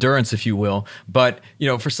 endurance, if you will. But,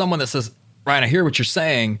 for someone that says, Ryan, I hear what you're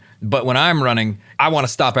saying, but when I'm running, I want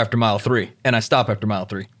to stop after mile 3, and I stop after mile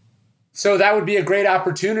 3. So that would be a great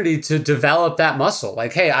opportunity to develop that muscle.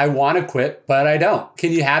 Like, hey, I want to quit, but I don't.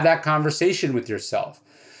 Can you have that conversation with yourself?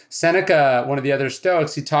 Seneca, one of the other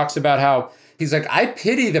Stoics, he talks about how he's like, I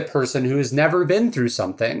pity the person who has never been through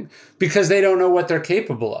something because they don't know what they're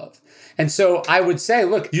capable of. And so I would say,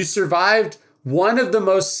 look, you survived one of the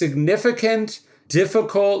most significant,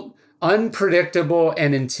 difficult, unpredictable,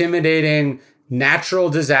 and intimidating natural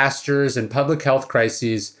disasters and public health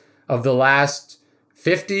crises of the last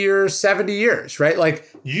 50 or 70 years, right?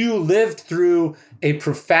 Like you lived through a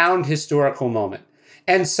profound historical moment.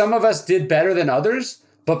 And some of us did better than others,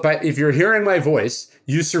 but if you're hearing my voice,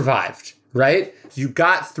 you survived, right? You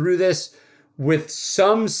got through this with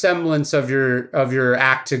some semblance of your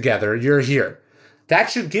act together. You're here. That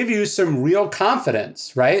should give you some real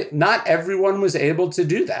confidence, right? Not everyone was able to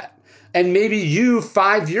do that. And maybe you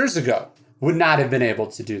 5 years ago would not have been able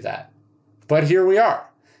to do that. But here we are.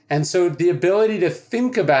 And so the ability to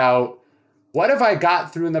think about what have I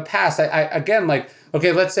got through in the past? I again, like,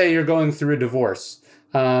 okay, let's say you're going through a divorce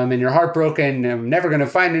and you're heartbroken. I'm never going to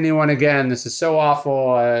find anyone again. This is so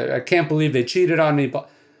awful. I can't believe they cheated on me. But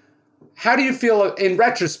how do you feel in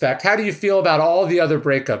retrospect? How do you feel about all the other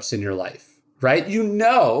breakups in your life, right? You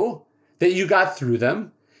know that you got through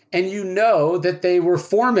them and you know that they were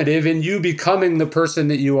formative in you becoming the person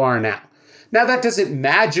that you are now. Now, that doesn't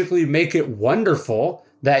magically make it wonderful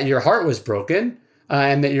that your heart was broken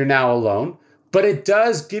and that you're now alone, but it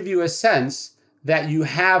does give you a sense that you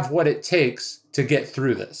have what it takes to get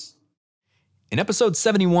through this. In episode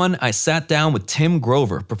 71, I sat down with Tim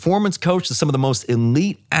Grover, performance coach to some of the most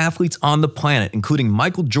elite athletes on the planet, including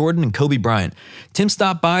Michael Jordan and Kobe Bryant. Tim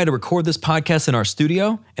stopped by to record this podcast in our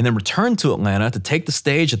studio and then returned to Atlanta to take the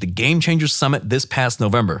stage at the Game Changers Summit this past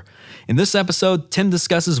November. In this episode, Tim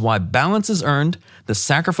discusses why balance is earned, the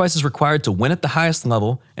sacrifices required to win at the highest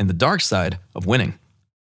level, and the dark side of winning.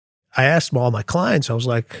 I asked all my clients, I was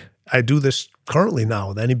like, I do this currently now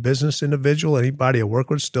with any business individual, anybody I work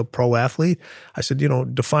with, still pro athlete. I said,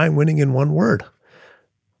 define winning in one word.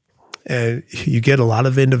 And you get a lot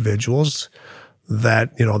of individuals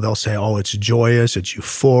that, they'll say, oh, it's joyous, it's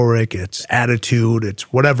euphoric, it's attitude, it's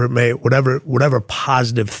whatever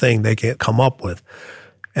positive thing they can come up with.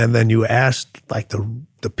 And then you ask like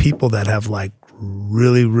the people that have like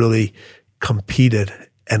really, really competed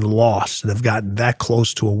and lost and have gotten that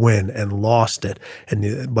close to a win and lost it,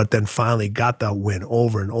 but then finally got that win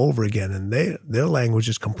over and over again. And their language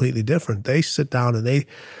is completely different. They sit down and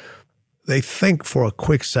they think for a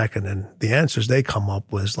quick second, and the answers they come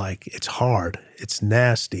up with is like, it's hard, it's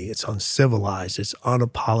nasty, it's uncivilized, it's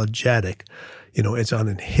unapologetic, it's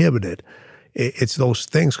uninhibited. It's those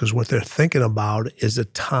things, because what they're thinking about is the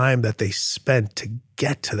time that they spent to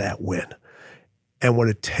get to that win and what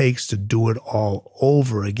it takes to do it all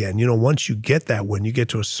over again. Once you get that win, you get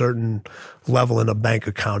to a certain level in a bank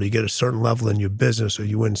account, you get a certain level in your business, or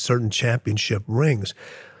you win certain championship rings.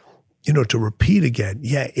 To repeat again,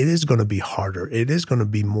 yeah, it is going to be harder. It is going to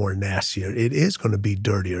be more nastier. It is going to be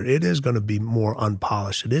dirtier. It is going to be more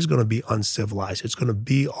unpolished. It is going to be uncivilized. It's going to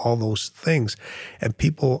be all those things. And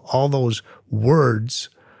people, all those words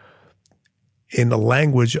in the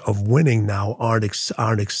language of winning now aren't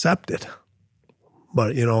accepted.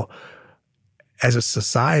 But, as a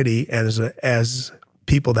society and as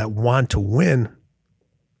people that want to win,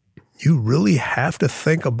 you really have to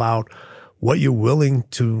think about what you're willing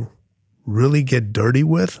to really get dirty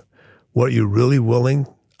with, what you're really willing.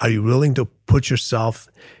 Are you willing to put yourself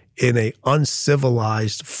in an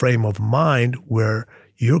uncivilized frame of mind where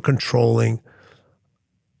you're controlling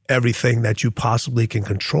everything that you possibly can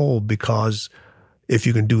control? Because if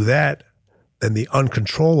you can do that, then the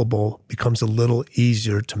uncontrollable becomes a little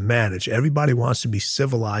easier to manage. Everybody wants to be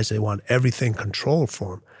civilized. They want everything controlled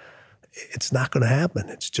for them. It's not going to happen.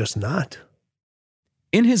 It's just not.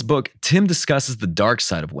 In his book, Tim discusses the dark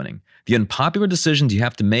side of winning, the unpopular decisions you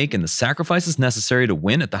have to make and the sacrifices necessary to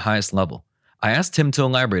win at the highest level. I asked Tim to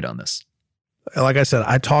elaborate on this. Like I said,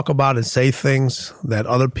 I talk about and say things that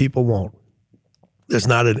other people won't. There's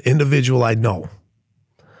not an individual I know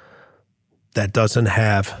that doesn't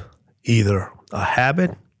have either a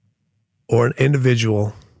habit or an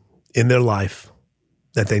individual in their life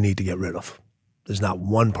that they need to get rid of. There's not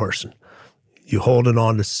one person. You're holding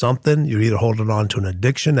on to something. You're either holding on to an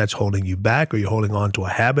addiction that's holding you back, or you're holding on to a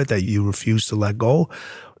habit that you refuse to let go.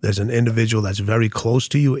 There's an individual that's very close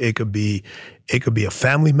to you. It could be a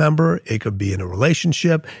family member. It could be in a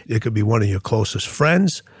relationship. It could be one of your closest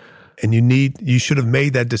friends. And you should have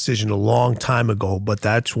made that decision a long time ago, but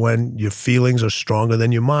that's when your feelings are stronger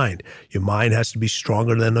than your mind. Your mind has to be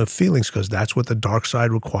stronger than the feelings, because that's what the dark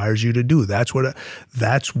side requires you to do. That's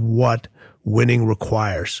what winning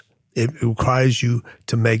requires. It requires you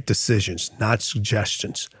to make decisions, not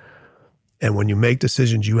suggestions. And when you make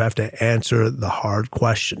decisions, you have to answer the hard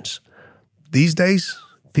questions. These days,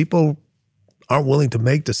 people aren't willing to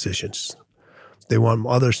make decisions. They want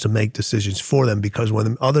others to make decisions for them, because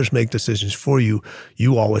when others make decisions for you,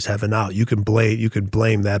 you always have an out. You can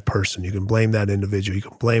blame that person. You can blame that individual. You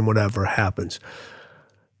can blame whatever happens.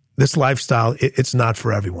 This lifestyle, it's not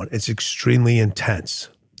for everyone. It's extremely intense.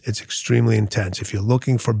 It's extremely intense. If you're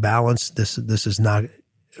looking for balance, this is not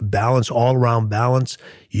balance, all around balance,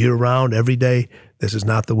 year round, every day. This is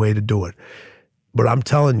not the way to do it. But I'm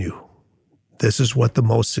telling you, this is what the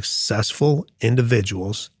most successful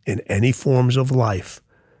individuals in any forms of life,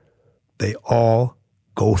 they all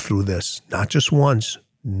go through this, not just once,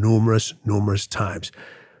 numerous times.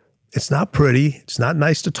 It's not pretty. It's not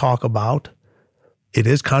nice to talk about. It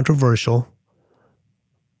is controversial,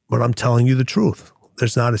 but I'm telling you the truth.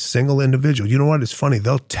 There's not a single individual. You know what? It's funny.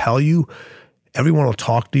 They'll tell you, everyone will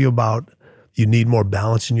talk to you about you need more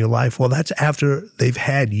balance in your life. Well, that's after they've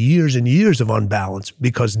had years and years of unbalance,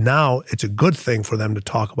 because now it's a good thing for them to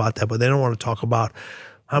talk about that, but they don't want to talk about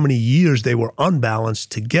how many years they were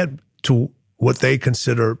unbalanced to get to what they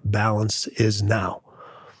consider balance is now.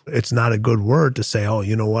 It's not a good word to say, oh,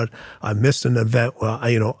 you know what? I missed an event. Well,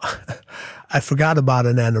 I forgot about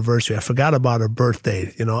an anniversary. I forgot about a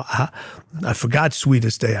birthday. I forgot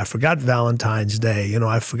Sweetest Day. I forgot Valentine's Day.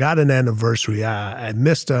 I forgot an anniversary. I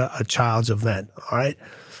missed a child's event. All right.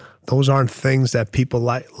 Those aren't things that people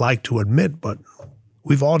like to admit, but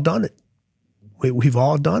we've all done it. We've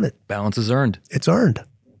all done it. Balance is earned. It's earned.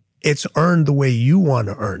 It's earned the way you want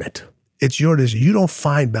to earn it. It's yours. You don't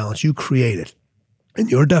find balance. You create it. And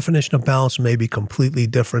your definition of balance may be completely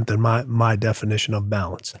different than my definition of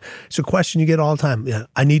balance. It's a question you get all the time. Yeah,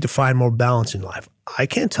 I need to find more balance in life. I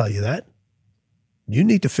can't tell you that. You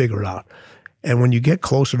need to figure it out. And when you get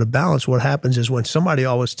closer to balance, what happens is when somebody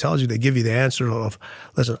always tells you, they give you the answer of,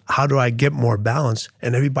 listen, how do I get more balance?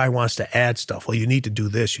 And everybody wants to add stuff. Well, you need to do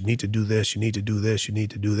this. You need to do this. You need to do this. You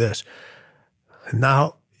need to do this. And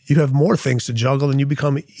now you have more things to juggle and you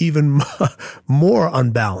become even more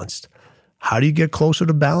unbalanced. How do you get closer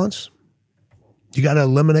to balance? You got to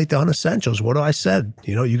eliminate the unessentials. What I said,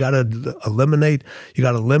 you got to eliminate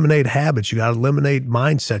habits. You got to eliminate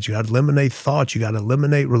mindsets. You got to eliminate thoughts. You got to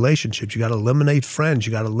eliminate relationships. You got to eliminate friends.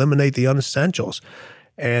 You got to eliminate the unessentials.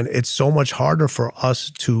 And it's so much harder for us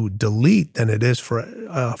to delete than it is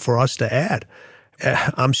for us to add.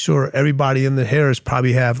 I'm sure everybody in the here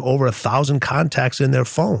probably have over 1,000 contacts in their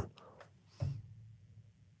phone.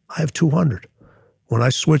 I have 200. When I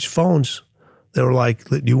switched phones, they were like,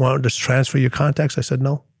 do you want to just transfer your contacts? I said,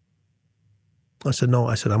 no. I said, no.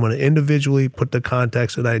 I said, I'm going to individually put the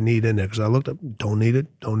contacts that I need in there, because I looked up, don't need it,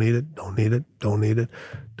 don't need it, don't need it, don't need it,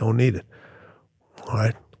 don't need it. All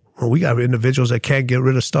right. Well, we got individuals that can't get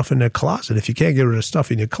rid of stuff in their closet. If you can't get rid of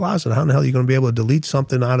stuff in your closet, how in the hell are you going to be able to delete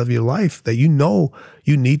something out of your life that you know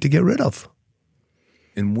you need to get rid of?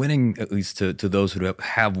 In winning, at least to those who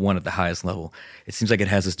have won at the highest level, it seems like it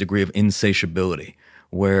has this degree of insatiability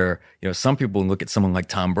where, some people look at someone like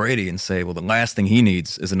Tom Brady and say, well, the last thing he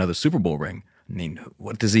needs is another Super Bowl ring. I mean,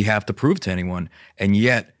 what does he have to prove to anyone? And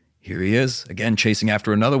yet, here he is, again, chasing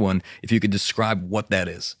after another one. If you could describe what that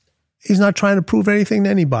is. He's not trying to prove anything to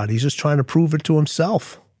anybody. He's just trying to prove it to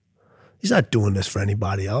himself. He's not doing this for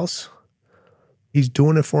anybody else. He's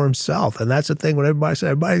doing it for himself. And that's the thing when everybody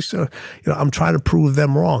says, I'm trying to prove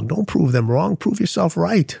them wrong. Don't prove them wrong. Prove yourself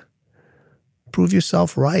right. Prove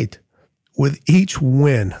yourself right. With each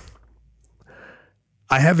win,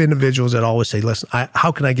 I have individuals that always say, listen,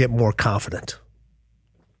 how can I get more confident?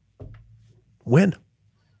 Win.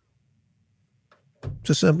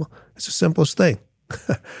 It's the simplest thing.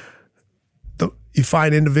 You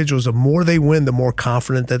find individuals, the more they win, the more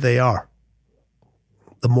confident that they are.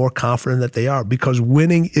 The more confident that they are, because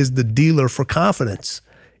winning is the dealer for confidence.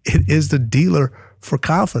 It is the dealer for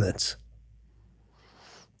confidence.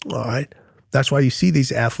 All right. That's why you see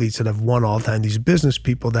these athletes that have won all the time, these business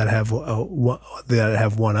people that have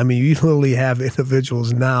won. I mean, you literally have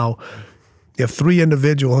individuals now. You have 3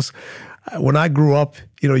 individuals. When I grew up,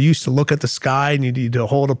 you used to look at the sky and you'd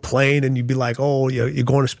hold a plane and you'd be like, oh, you're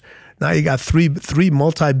going to. Now you got three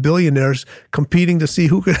multi-billionaires competing to see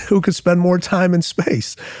who could spend more time in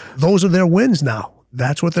space. Those are their wins now.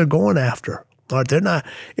 That's what they're going after. They're not,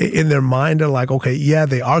 in their mind, they're like, okay, yeah,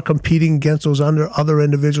 they are competing against those other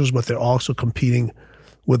individuals, but they're also competing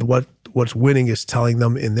with what's winning is telling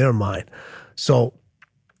them in their mind. So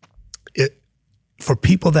for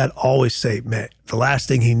people that always say, man, the last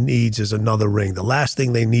thing he needs is another ring. The last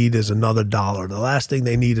thing they need is another dollar. The last thing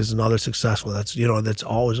they need is another successful. That's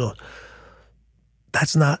always on.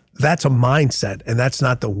 That's a mindset, and that's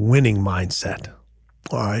not the winning mindset.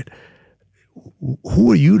 All right.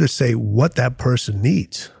 Who are you to say what that person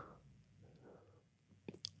needs?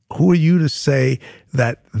 Who are you to say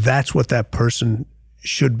that that's what that person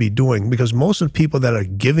should be doing? Because most of the people that are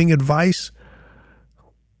giving advice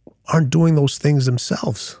aren't doing those things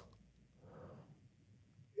themselves.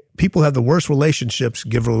 People have the worst relationships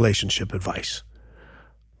give relationship advice.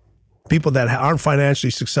 People that aren't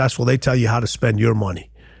financially successful, they tell you how to spend your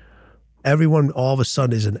money. Everyone all of a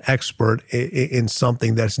sudden is an expert in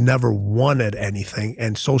something that's never won at anything,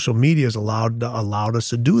 and social media has allowed us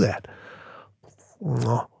to do that.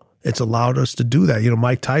 It's allowed us to do that.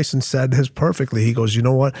 Mike Tyson said this perfectly. He goes, you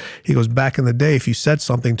know what? He goes, back in the day, if you said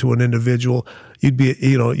something to an individual, you'd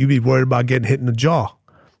be worried about getting hit in the jaw.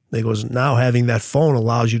 He goes, now having that phone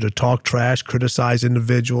allows you to talk trash, criticize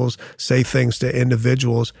individuals, say things to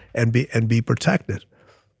individuals, and be protected.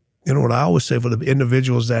 You know what I always say for the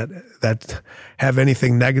individuals that have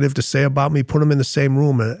anything negative to say about me, put them in the same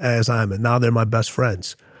room as I'm in. Now they're my best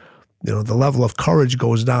friends. The level of courage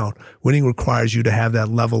goes down. Winning requires you to have that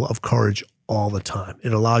level of courage all the time.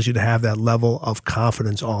 It allows you to have that level of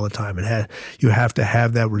confidence all the time. You have to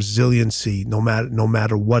have that resiliency no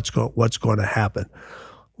matter what's going to happen.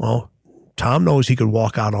 Well, Tom knows he could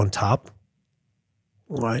walk out on top.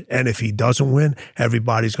 Right. And if he doesn't win,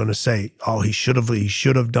 everybody's going to say, oh, he should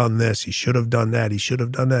have done this. He should have done that. He should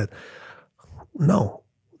have done that. No,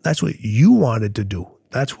 that's what you wanted to do.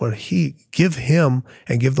 That's what give him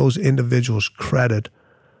and give those individuals credit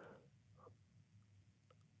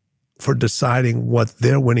for deciding what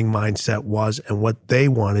their winning mindset was and what they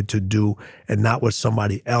wanted to do and not what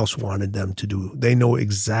somebody else wanted them to do. They know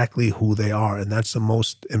exactly who they are. And that's the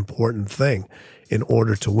most important thing. In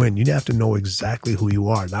order to win, you have to know exactly who you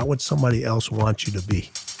are, not what somebody else wants you to be.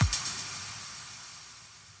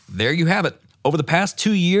 There you have it. Over the past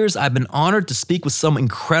 2 years, I've been honored to speak with some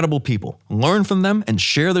incredible people, learn from them, and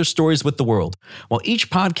share their stories with the world. While each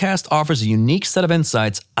podcast offers a unique set of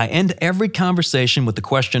insights, I end every conversation with the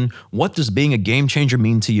question, what does being a game changer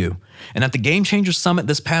mean to you? And at the Game Changer Summit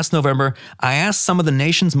this past November, I asked some of the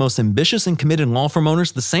nation's most ambitious and committed law firm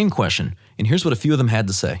owners the same question, and here's what a few of them had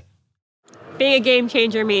to say. Being a game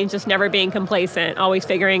changer means just never being complacent, always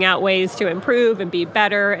figuring out ways to improve and be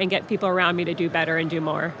better and get people around me to do better and do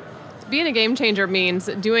more. Being a game changer means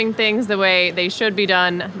doing things the way they should be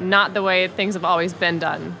done, not the way things have always been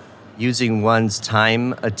done. Using one's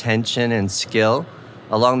time, attention, and skill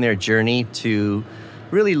along their journey to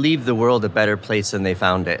really leave the world a better place than they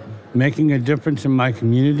found it. Making a difference in my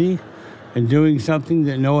community and doing something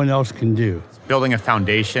that no one else can do. Building a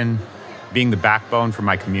foundation, being the backbone for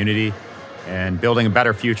my community, and building a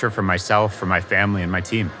better future for myself, for my family, and my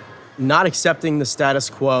team. Not accepting the status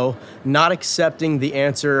quo, not accepting the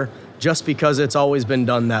answer just because it's always been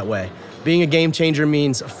done that way. Being a game changer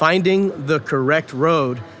means finding the correct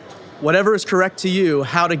road, whatever is correct to you,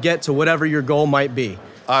 how to get to whatever your goal might be.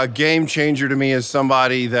 A game changer to me is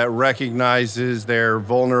somebody that recognizes their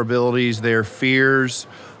vulnerabilities, their fears,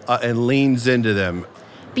 and leans into them.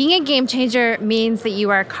 Being a game changer means that you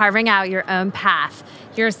are carving out your own path.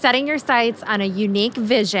 You're setting your sights on a unique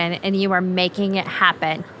vision and you are making it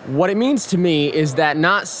happen. What it means to me is that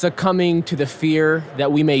not succumbing to the fear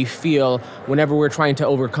that we may feel whenever we're trying to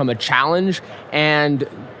overcome a challenge, and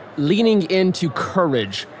leaning into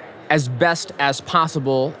courage as best as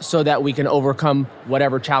possible so that we can overcome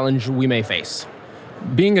whatever challenge we may face.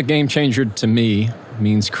 Being a game changer to me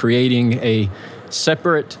means creating a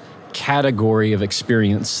separate category of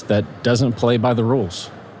experience that doesn't play by the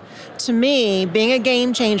rules. To me, being a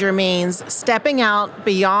game changer means stepping out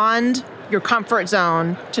beyond your comfort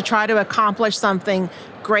zone to try to accomplish something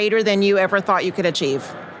greater than you ever thought you could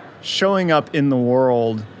achieve. Showing up in the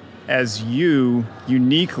world as you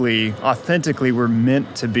uniquely, authentically were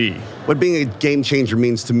meant to be. What being a game changer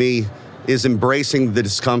means to me is embracing the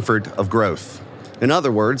discomfort of growth. In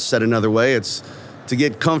other words, said another way, it's to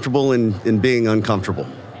get comfortable in being uncomfortable.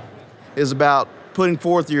 It's about putting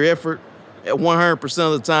forth your effort at 100%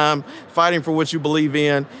 of the time, fighting for what you believe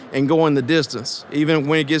in, and going the distance, even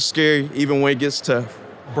when it gets scary, even when it gets tough.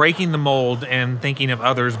 Breaking the mold and thinking of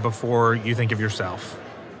others before you think of yourself.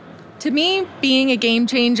 To me, being a game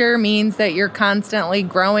changer means that you're constantly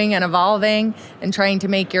growing and evolving and trying to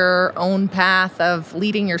make your own path of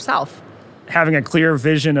leading yourself. Having a clear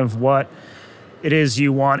vision of what it is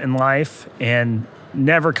you want in life and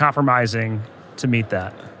never compromising to meet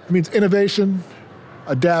that. It means innovation,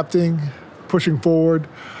 adapting, pushing forward,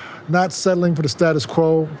 not settling for the status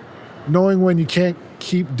quo, knowing when you can't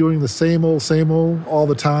keep doing the same old all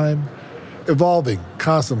the time, evolving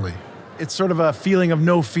constantly. It's sort of a feeling of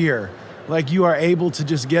no fear, like you are able to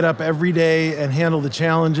just get up every day and handle the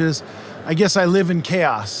challenges. I guess I live in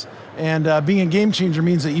chaos, and being a game changer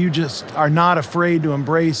means that you just are not afraid to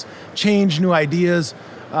embrace change, new ideas,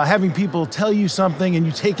 having people tell you something and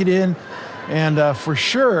you take it in, and for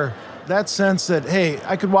sure, that sense that, hey,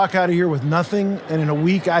 I could walk out of here with nothing and in a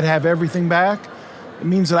week I'd have everything back, it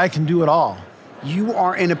means that I can do it all. You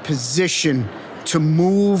are in a position to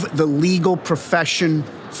move the legal profession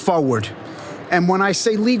forward. And when I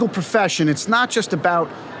say legal profession, it's not just about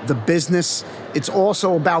the business, it's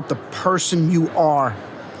also about the person you are.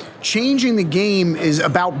 Changing the game is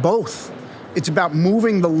about both. It's about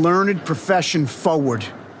moving the learned profession forward.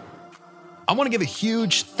 I want to give a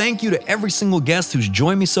huge thank you to every single guest who's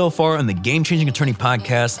joined me so far on the Game Changing Attorney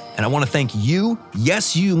podcast. And I want to thank you,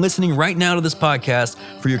 yes, you listening right now to this podcast,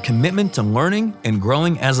 for your commitment to learning and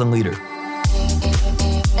growing as a leader.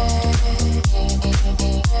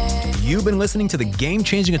 You've been listening to the Game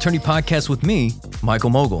Changing Attorney podcast with me, Michael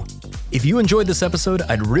Mogill. If you enjoyed this episode,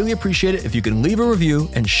 I'd really appreciate it if you could leave a review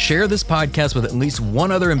and share this podcast with at least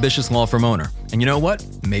one other ambitious law firm owner. And you know what?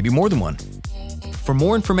 Maybe more than one. For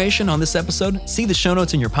more information on this episode, see the show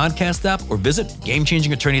notes in your podcast app or visit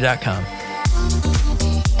GameChangingAttorney.com.